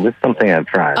 No, this is something I've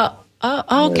tried.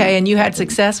 Oh, okay. And you had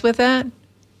success with that?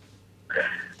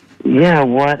 Yeah,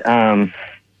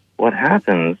 what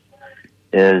happens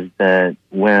is that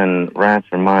when rats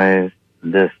or mice,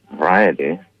 this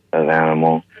variety of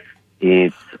animal,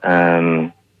 eats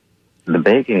the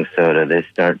baking soda, they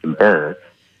start to burp.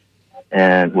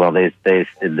 And,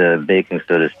 the baking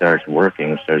soda starts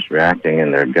reacting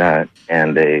in their gut,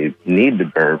 and they need to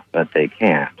burp, but they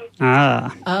can't.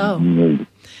 Ah. Oh.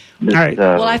 All right.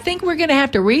 Well, I think we're going to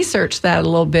have to research that a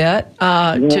little bit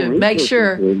to make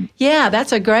sure. Yeah,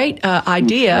 that's a great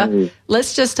idea.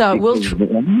 Let's just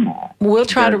we'll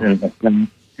try to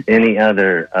any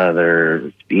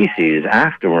other species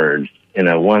afterwards.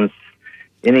 Once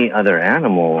any other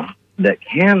animal that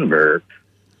can burp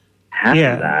has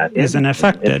that isn't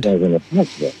affected. It doesn't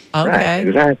affect it. Okay. Right,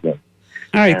 exactly.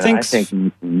 All right. And Thanks. I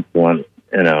think one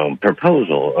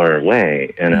proposal or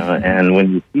way, and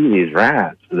when you see these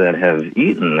rats that have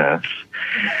eaten this,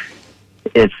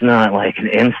 it's not like an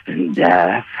instant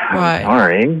death. Right. I'm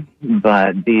sorry,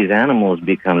 but these animals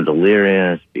become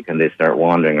delirious because they start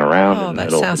wandering around in the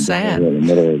middle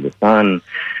of the sun,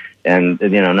 and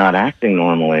not acting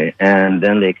normally, and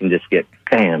then they can just get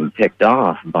picked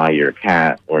off by your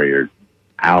cat or your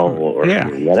owl or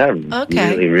whatever.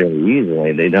 Okay. Really, really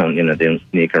easily. They don't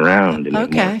sneak around anymore.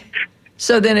 Okay.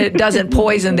 So then it doesn't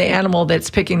poison the animal that's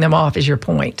picking them off, is your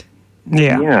point?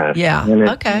 Yeah. Yeah. And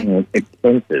it's, Okay. It's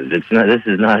expensive. It's not. This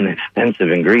is not an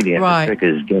expensive ingredient. Right. The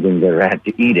trick is getting the rat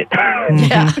to eat it.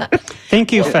 Yeah.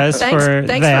 Thank you, Fez, Thanks for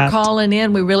for calling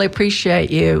in. We really appreciate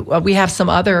you. We have some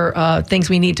other things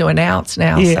we need to announce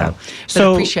now. Yeah.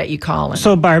 So appreciate you calling.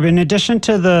 So, Barb, in addition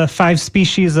to the 5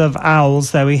 species of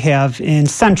owls that we have in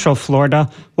Central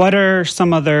Florida, what are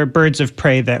some other birds of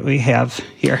prey that we have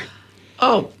here?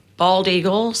 Oh, bald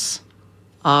eagles,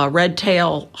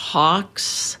 red-tailed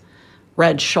hawks,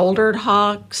 red-shouldered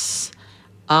hawks,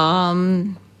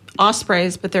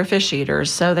 ospreys, but they're fish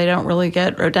eaters, so they don't really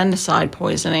get rodenticide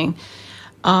poisoning.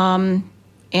 And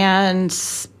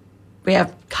we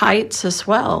have kites as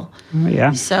well. Oh,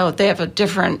 yeah. So they have a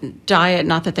different diet,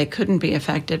 not that they couldn't be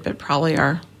affected, but probably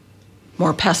are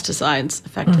more pesticides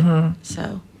affected.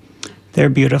 So they're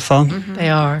beautiful. They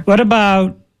are. What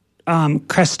about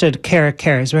crested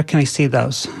caracaras? Where can we see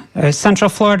those? Central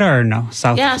Florida or no?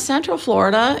 South? yeah, Central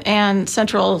Florida and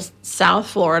Central South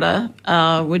Florida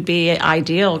would be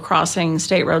ideal. Crossing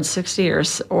State Road 60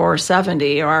 or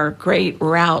 70 are great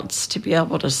routes to be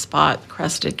able to spot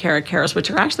crested caracaras,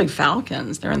 which are actually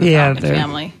falcons. They're in the falcon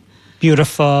family.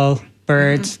 Beautiful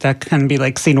birds that can be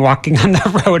like seen walking on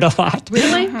the road a lot.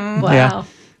 Really? Wow. Yeah.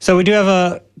 So we do have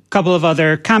a couple of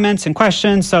other comments and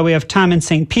questions. So we have Tom in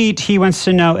St. Pete. He wants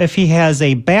to know if he has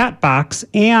a bat box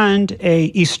and a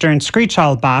eastern screech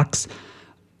owl box,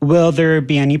 will there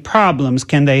be any problems?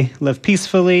 Can they live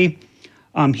peacefully?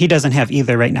 He doesn't have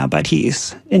either right now, but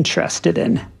he's interested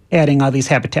in adding all these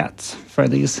habitats for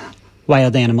these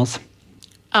wild animals.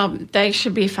 They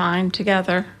should be fine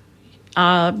together.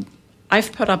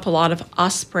 I've put up a lot of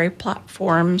osprey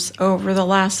platforms over the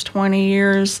last 20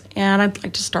 years, and I'd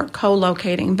like to start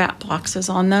co-locating bat boxes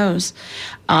on those.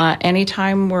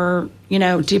 Anytime we're,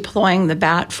 deploying the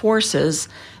bat forces,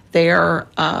 they're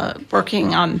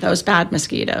working on those bad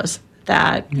mosquitoes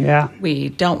that we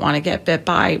don't want to get bit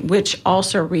by, which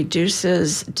also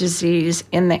reduces disease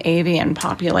in the avian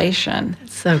population.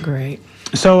 So great.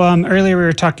 So earlier we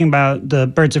were talking about the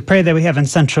birds of prey that we have in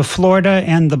Central Florida,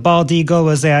 and the bald eagle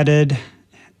has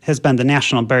been the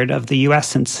national bird of the U.S.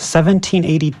 since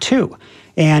 1782.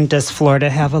 And does Florida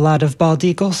have a lot of bald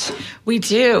eagles? We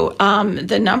do.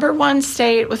 The number one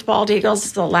state with bald eagles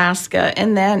is Alaska,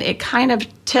 and then it kind of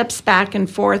tips back and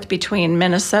forth between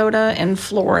Minnesota and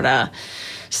Florida.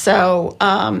 So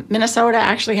Minnesota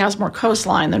actually has more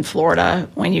coastline than Florida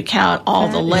when you count all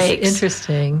the lakes.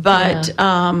 Interesting. But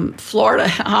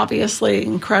Florida, obviously,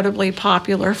 incredibly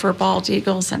popular for bald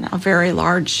eagles, and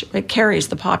it carries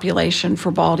the population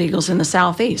for bald eagles in the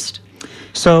southeast.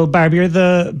 So, Barb, you're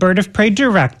the bird of prey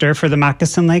director for the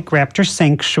Moccasin Lake Raptor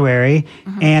Sanctuary.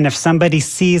 Mm-hmm. And if somebody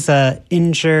sees a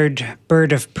injured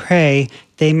bird of prey,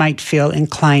 they might feel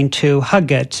inclined to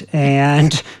hug it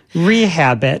and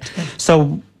rehab it.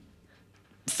 So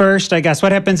first, I guess,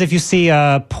 what happens if you see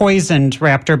a poisoned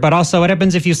raptor, but also what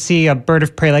happens if you see a bird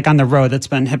of prey like on the road that's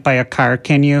been hit by a car?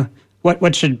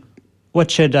 What should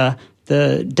the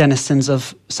denizens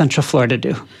of Central Florida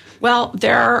do? Well,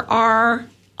 there are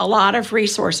a lot of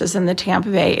resources in the Tampa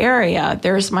Bay area.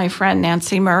 There's my friend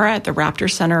Nancy Murrah at the Raptor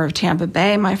Center of Tampa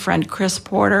Bay, my friend Chris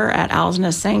Porter at Owl's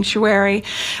Nest Sanctuary.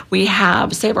 We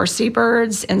have Save Our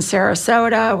Seabirds in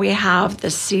Sarasota. We have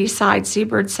the Seaside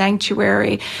Seabird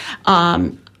Sanctuary.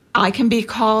 I can be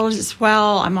called as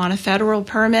well. I'm on a federal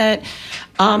permit.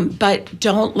 But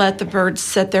don't let the birds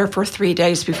sit there for 3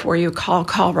 days before you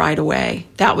call right away.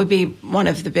 That would be one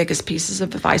of the biggest pieces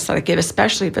of advice that I give,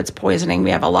 especially if it's poisoning.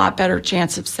 We have a lot better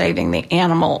chance of saving the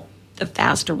animal the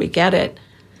faster we get it.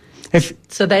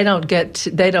 So they don't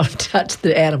touch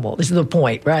the animal. This is the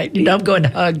point, right? You don't go and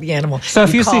hug the animal. So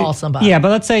if you call somebody. Yeah, but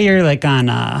let's say you're like on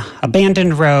a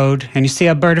abandoned road and you see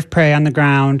a bird of prey on the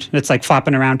ground. It's like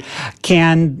flopping around.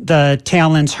 Can the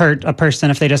talons hurt a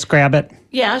person if they just grab it?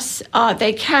 Yes,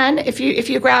 they can if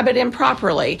you grab it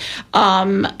improperly.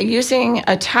 Using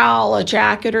a towel, a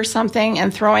jacket, or something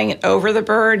and throwing it over the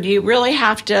bird, you really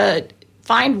have to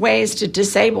find ways to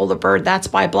disable the bird. That's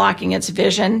by blocking its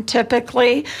vision,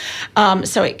 typically.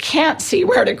 So it can't see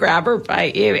where to grab or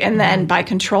bite you, and then by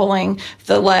controlling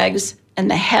the legs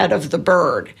and the head of the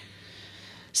bird.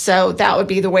 So that would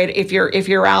be the way to, if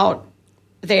you're out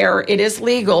there, it is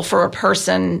legal for a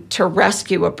person to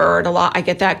rescue a bird. I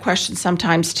get that question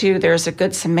sometimes too. There's a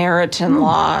Good Samaritan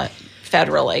law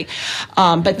federally,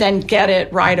 but then get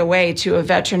it right away to a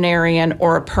veterinarian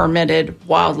or a permitted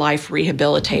wildlife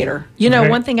rehabilitator.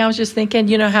 One thing I was just thinking,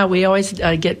 how we always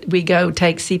we go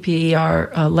take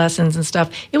CPR lessons and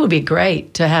stuff. It would be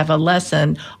great to have a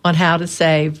lesson on how to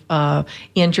save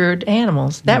injured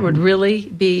animals. That would really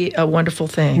be a wonderful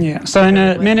thing. Yeah. So in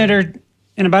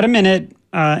about a minute,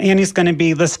 Annie's going to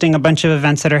be listing a bunch of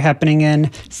events that are happening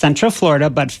in Central Florida.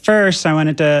 But first, I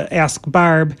wanted to ask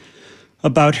Barb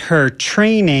about her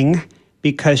training,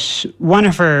 because one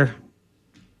of her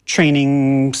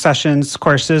training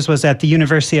courses was at the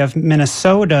University of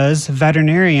Minnesota's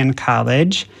Veterinarian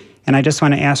College. And I just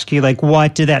want to ask you,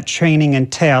 what did that training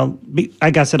entail? I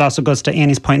guess it also goes to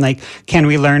Annie's point, can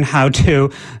we learn how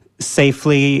to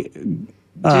safely do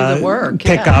the work,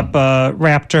 pick up a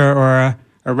raptor or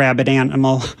a rabid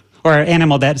animal, or an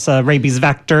animal that's a rabies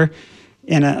vector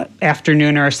in an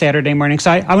afternoon or a Saturday morning.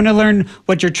 So I want to learn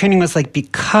what your training was like,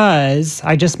 because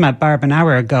I just met Barb an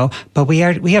hour ago, but we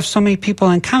have so many people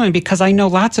in common, because I know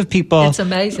lots of people. It's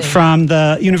amazing. From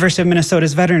the University of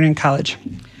Minnesota's Veterinarian College.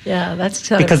 Yeah,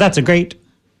 because that's a great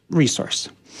resource.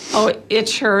 Oh, it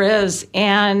sure is.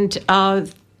 And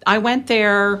I went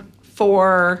there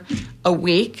for a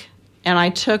week, and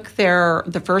I took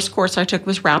the first course I took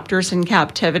was Raptors in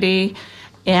Captivity.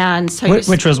 And so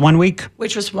which was 1 week?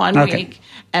 Which was 1 week.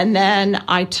 And then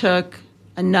I took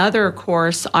another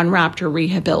course on raptor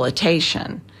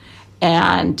rehabilitation.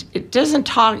 And it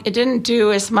didn't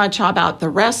do as much about the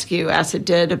rescue as it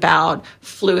did about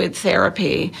fluid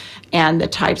therapy and the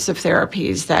types of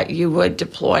therapies that you would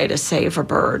deploy to save a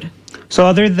bird. So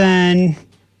other than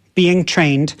being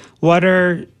trained,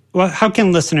 how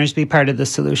can listeners be part of the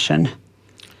solution?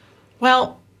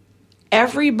 Well,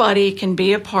 everybody can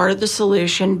be a part of the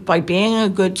solution by being a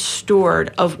good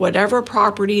steward of whatever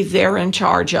property they're in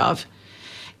charge of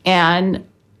and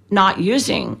not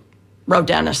using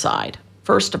rodenticide.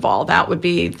 First of all, that would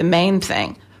be the main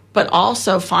thing, but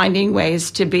also finding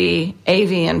ways to be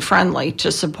avian friendly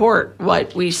to support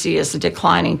what we see as a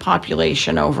declining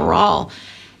population overall.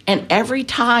 And every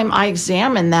time I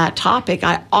examine that topic,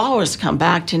 I always come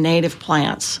back to native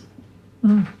plants.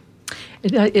 Mm.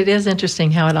 It is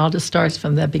interesting how it all just starts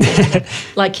from the beginning,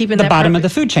 like keeping the bottom of the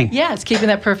food chain. Yeah, it's keeping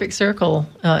that perfect circle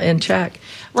in check,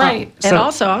 right? And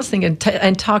also, I was thinking,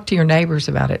 and talk to your neighbors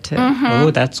about it too. Mm-hmm.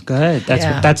 Oh, that's good.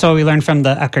 That's what we learned from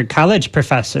the Eckerd College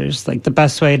professors. Like the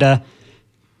best way to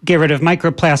get rid of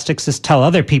microplastics is tell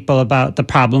other people about the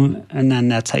problem, and then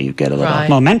that's how you get a little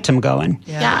momentum going.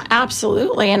 Yeah,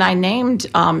 absolutely. And I named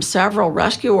several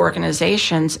rescue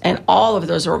organizations, and all of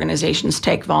those organizations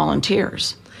take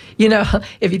volunteers. You know,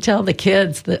 if you tell the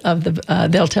kids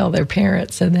they'll tell their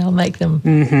parents, and they'll make them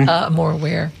more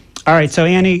aware. All right, so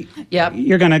Annie,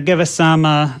 you're going to give us some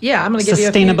I'm going to give you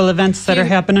sustainable events that are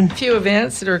happening. A few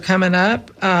events that are coming up.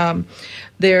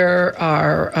 There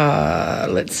are,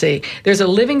 let's see, there's a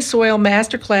Living Soil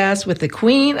Masterclass with the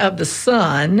Queen of the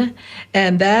Sun,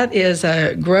 and that is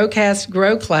a Growcast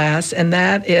Grow class, and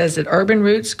that is at Urban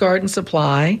Roots Garden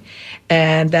Supply,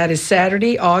 and that is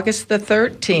Saturday, August the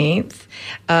 13th.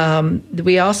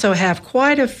 We also have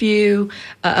quite a few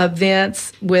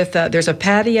events with, there's a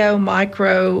patio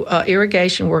micro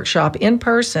irrigation workshop in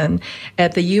person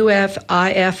at the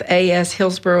UF-IFAS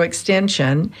Hillsborough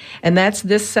Extension, and that's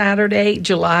this Saturday,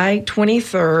 July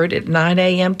 23rd at 9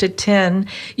 a.m. to 10.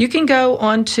 You can go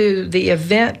onto the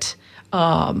event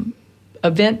app.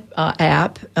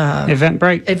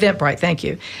 Eventbrite, thank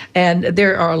you. And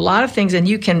there are a lot of things, and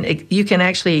you can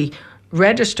actually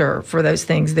register for those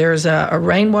things. There's a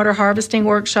rainwater harvesting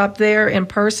workshop there in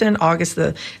person, August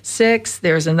the 6th.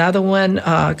 There's another one,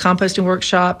 composting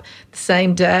workshop the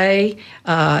same day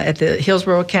at the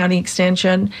Hillsborough County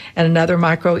Extension, and another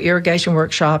micro irrigation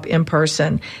workshop in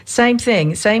person. Same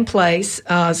thing, same place.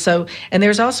 And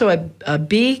there's also a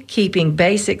beekeeping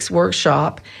basics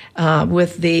workshop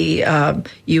with the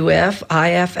UF-IFAS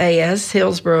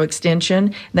Hillsborough Extension.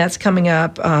 And that's coming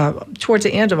up towards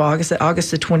the end of August,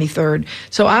 August the 23rd.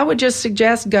 So I would just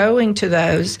suggest going to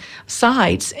those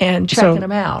sites and checking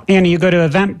them out. Annie, you go to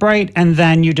Eventbrite and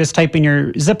then you just type in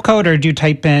your zip code, or do you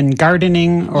type in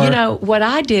gardening? Or? You know, what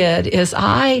I did is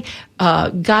I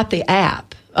got the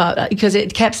app. Because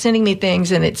it kept sending me things,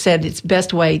 and it said it's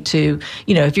best way to,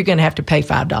 if you're going to have to pay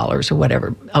 $5 or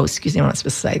whatever. Oh, excuse me, I'm not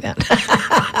supposed to say that.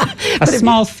 A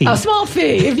small fee. A small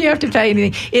fee. If you have to pay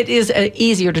anything, it is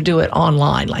easier to do it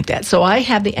online like that. So I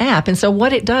have the app, and so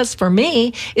what it does for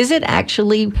me is it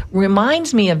actually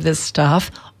reminds me of this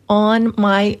stuff on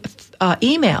my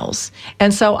emails.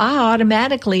 And so I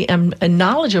automatically am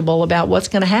knowledgeable about what's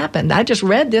going to happen. I just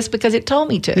read this because it told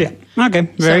me to. Yeah. Okay.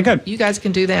 Very good. You guys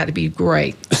can do that. It'd be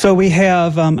great. So we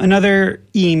have another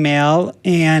email,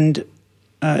 and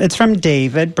it's from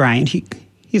David Bryan.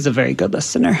 He's a very good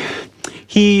listener.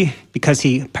 Because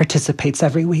he participates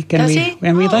every week, and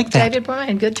we like that. David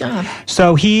Bryan, good job.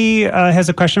 So he has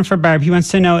a question for Barb. He wants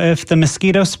to know if the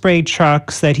mosquito spray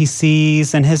trucks that he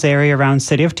sees in his area around the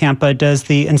city of Tampa, does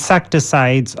the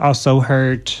insecticides also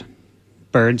hurt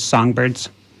birds, songbirds?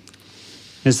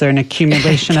 Is there an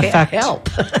accumulation effect? Help.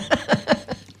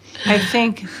 I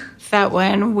think that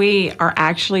when we are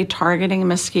actually targeting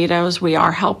mosquitoes, we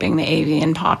are helping the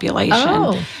avian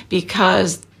population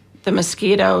because the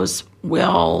mosquitoes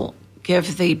will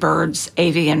give the birds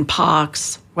avian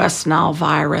pox, West Nile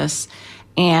virus,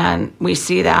 and we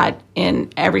see that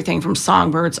in everything from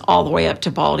songbirds all the way up to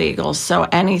bald eagles. So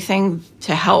anything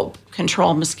to help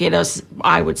control mosquitoes,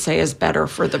 I would say, is better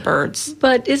for the birds.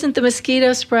 But isn't the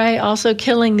mosquito spray also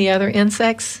killing the other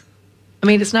insects? I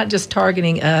mean, it's not just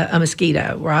targeting a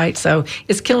mosquito, right? So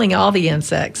it's killing all the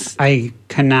insects. I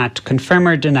cannot confirm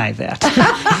or deny that.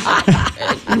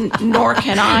 Nor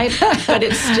can I, but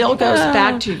it still goes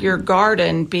back to your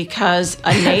garden, because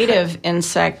a native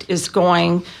insect is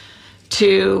going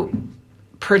to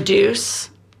produce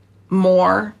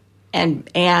more, and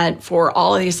for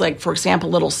all of these, like, for example,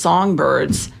 little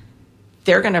songbirds,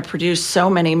 they're going to produce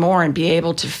so many more and be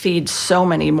able to feed so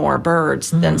many more birds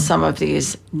than some of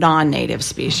these non-native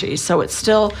species. So it's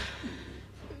still,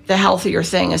 the healthier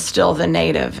thing is still the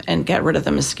native and get rid of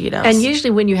the mosquitoes. And usually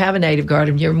when you have a native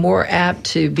garden, you're more apt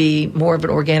to be more of an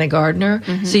organic gardener.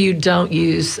 So you don't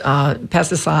use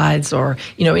pesticides or,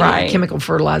 any chemical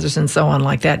fertilizers and so on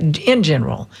like that in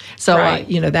general. So,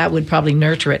 that would probably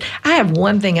nurture it. I have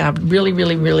one thing I really,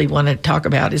 really, really want to talk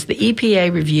about is the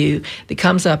EPA review that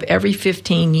comes up every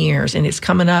 15 years, and it's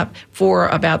coming up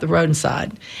about the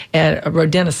rodenticide.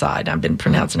 I've been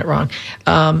pronouncing it wrong.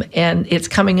 And it's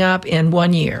coming up in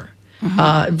 1 year.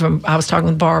 I was talking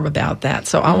with Barb about that.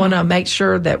 So I want to make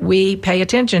sure that we pay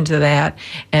attention to that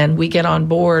and we get on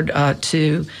board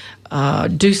to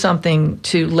do something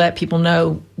to let people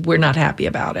know we're not happy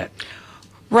about it.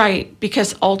 Right,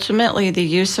 because ultimately the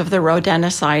use of the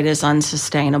rodenticide is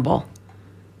unsustainable.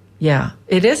 Yeah,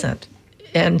 it isn't.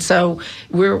 And so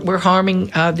we're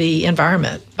harming the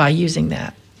environment by using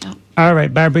that. All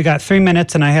right, Barb, we got 3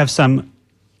 minutes, and I have some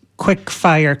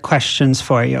quick-fire questions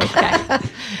for you. Okay.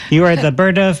 You are the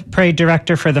Bird of Prey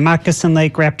Director for the Moccasin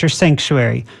Lake Raptor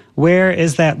Sanctuary. Where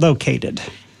is that located?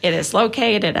 It is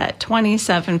located at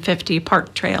 2750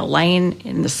 Park Trail Lane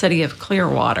in the city of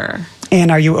Clearwater. And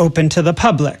are you open to the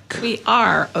public? We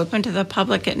are open to the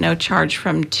public at no charge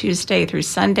from Tuesday through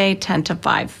Sunday, 10 to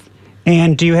 5.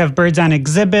 And do you have birds on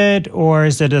exhibit, or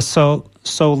is it a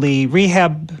solely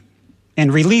rehab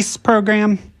and release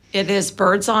program? It is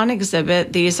birds on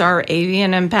exhibit. These are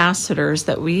avian ambassadors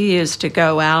that we use to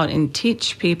go out and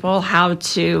teach people how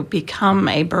to become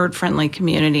a bird-friendly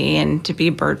community and to be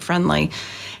bird-friendly.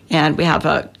 And we have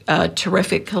a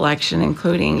terrific collection,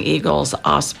 including eagles,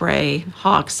 osprey,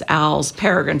 hawks, owls,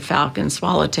 peregrine falcon,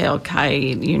 swallowtail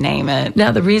kite, you name it.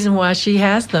 Now, the reason why she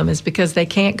has them is because they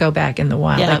can't go back in the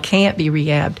wild. Yep. They can't be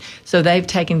rehabbed. So they've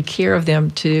taken care of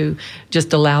them to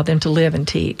just allow them to live and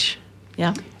teach.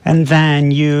 Yeah. And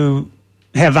then you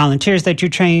have volunteers that you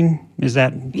train? Is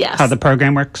that how the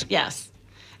program works? Yes.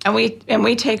 And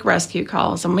we take rescue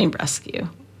calls, and we rescue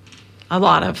a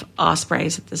lot of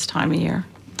ospreys at this time of year.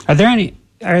 Are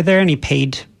there any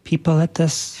paid people at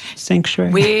this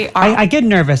sanctuary? I get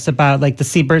nervous about like the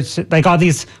seabirds, like all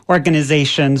these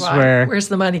organizations where's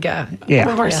the money go?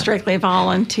 Yeah. We're strictly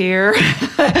volunteer.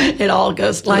 It all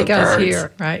goes to like the us birds.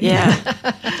 here, right? Yeah.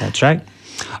 That's right.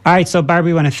 All right, so Barb,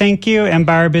 we want to thank you. And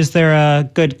Barb, is there a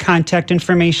good contact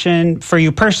information for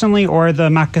you personally or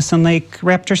the Moccasin Lake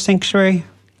Raptor Sanctuary?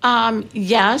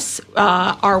 Yes.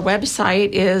 Our website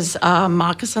is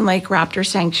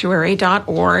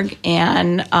moccasinlakeraptorsanctuary.org,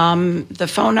 and the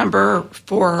phone number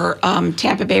for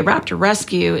Tampa Bay Raptor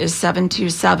Rescue is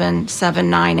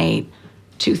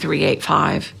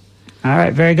 727-798-2385. All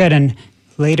right, very good. And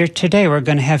later today, we're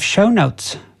going to have show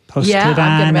notes posted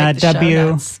on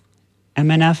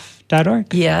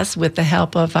WMNF.org. Yes, with the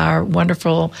help of our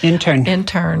wonderful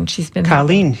intern. She's been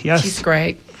Colleen. Yes, she's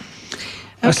great.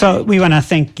 Okay. So we want to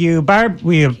thank you, Barb.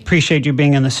 We appreciate you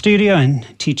being in the studio and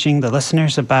teaching the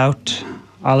listeners about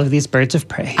all of these birds of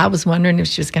prey. I was wondering if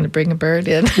she was going to bring a bird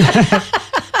in.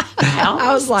 I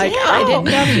was like, I didn't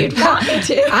know you'd want me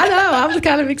to. I know. I was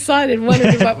kind of excited,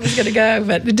 wondering what was going to go,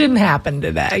 but it didn't happen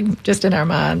today, just in our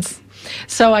minds.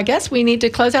 So I guess we need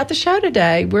to close out the show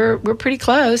today. We're pretty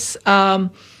close.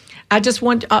 I just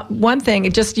want one thing,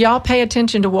 just y'all pay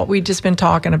attention to what we've just been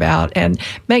talking about and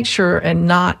make sure and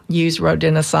not use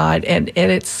rodenticide. And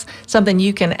it's something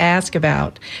you can ask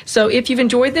about. So if you've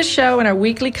enjoyed this show and our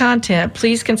weekly content,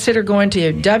 please consider going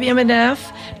to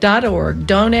WMNF.org,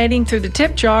 donating through the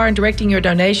tip jar and directing your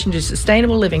donation to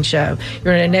Sustainable Living Show.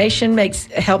 Your donation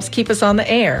helps keep us on the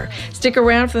air. Stick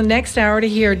around for the next hour to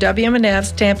hear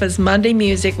WMNF's Tampa's Monday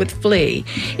Music with Flea.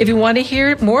 If you want to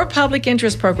hear more public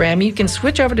interest programming, you can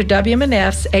switch over to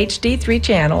WMNF's HD3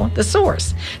 channel, The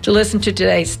Source, to listen to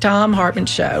today's Thom Hartmann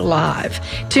Show live.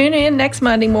 Tune in next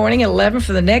Monday morning at 11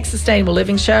 for the next Sustainable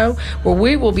Living Show, where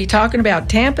we will be talking about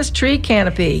Tampa's tree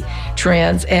canopy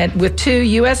trends and with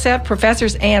 2 USF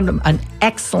professors and an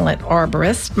excellent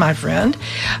arborist, my friend.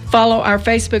 Follow our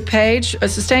Facebook page,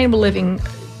 Sustainable Living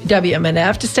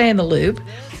WMNF, to stay in the loop.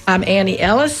 I'm Annie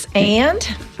Ellis, and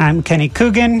I'm Kenny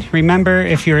Coogan. Remember,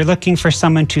 if you're looking for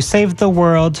someone to save the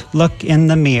world, look in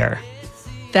the mirror.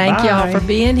 Thank y'all for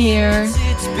being here.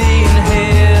 It's been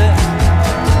here.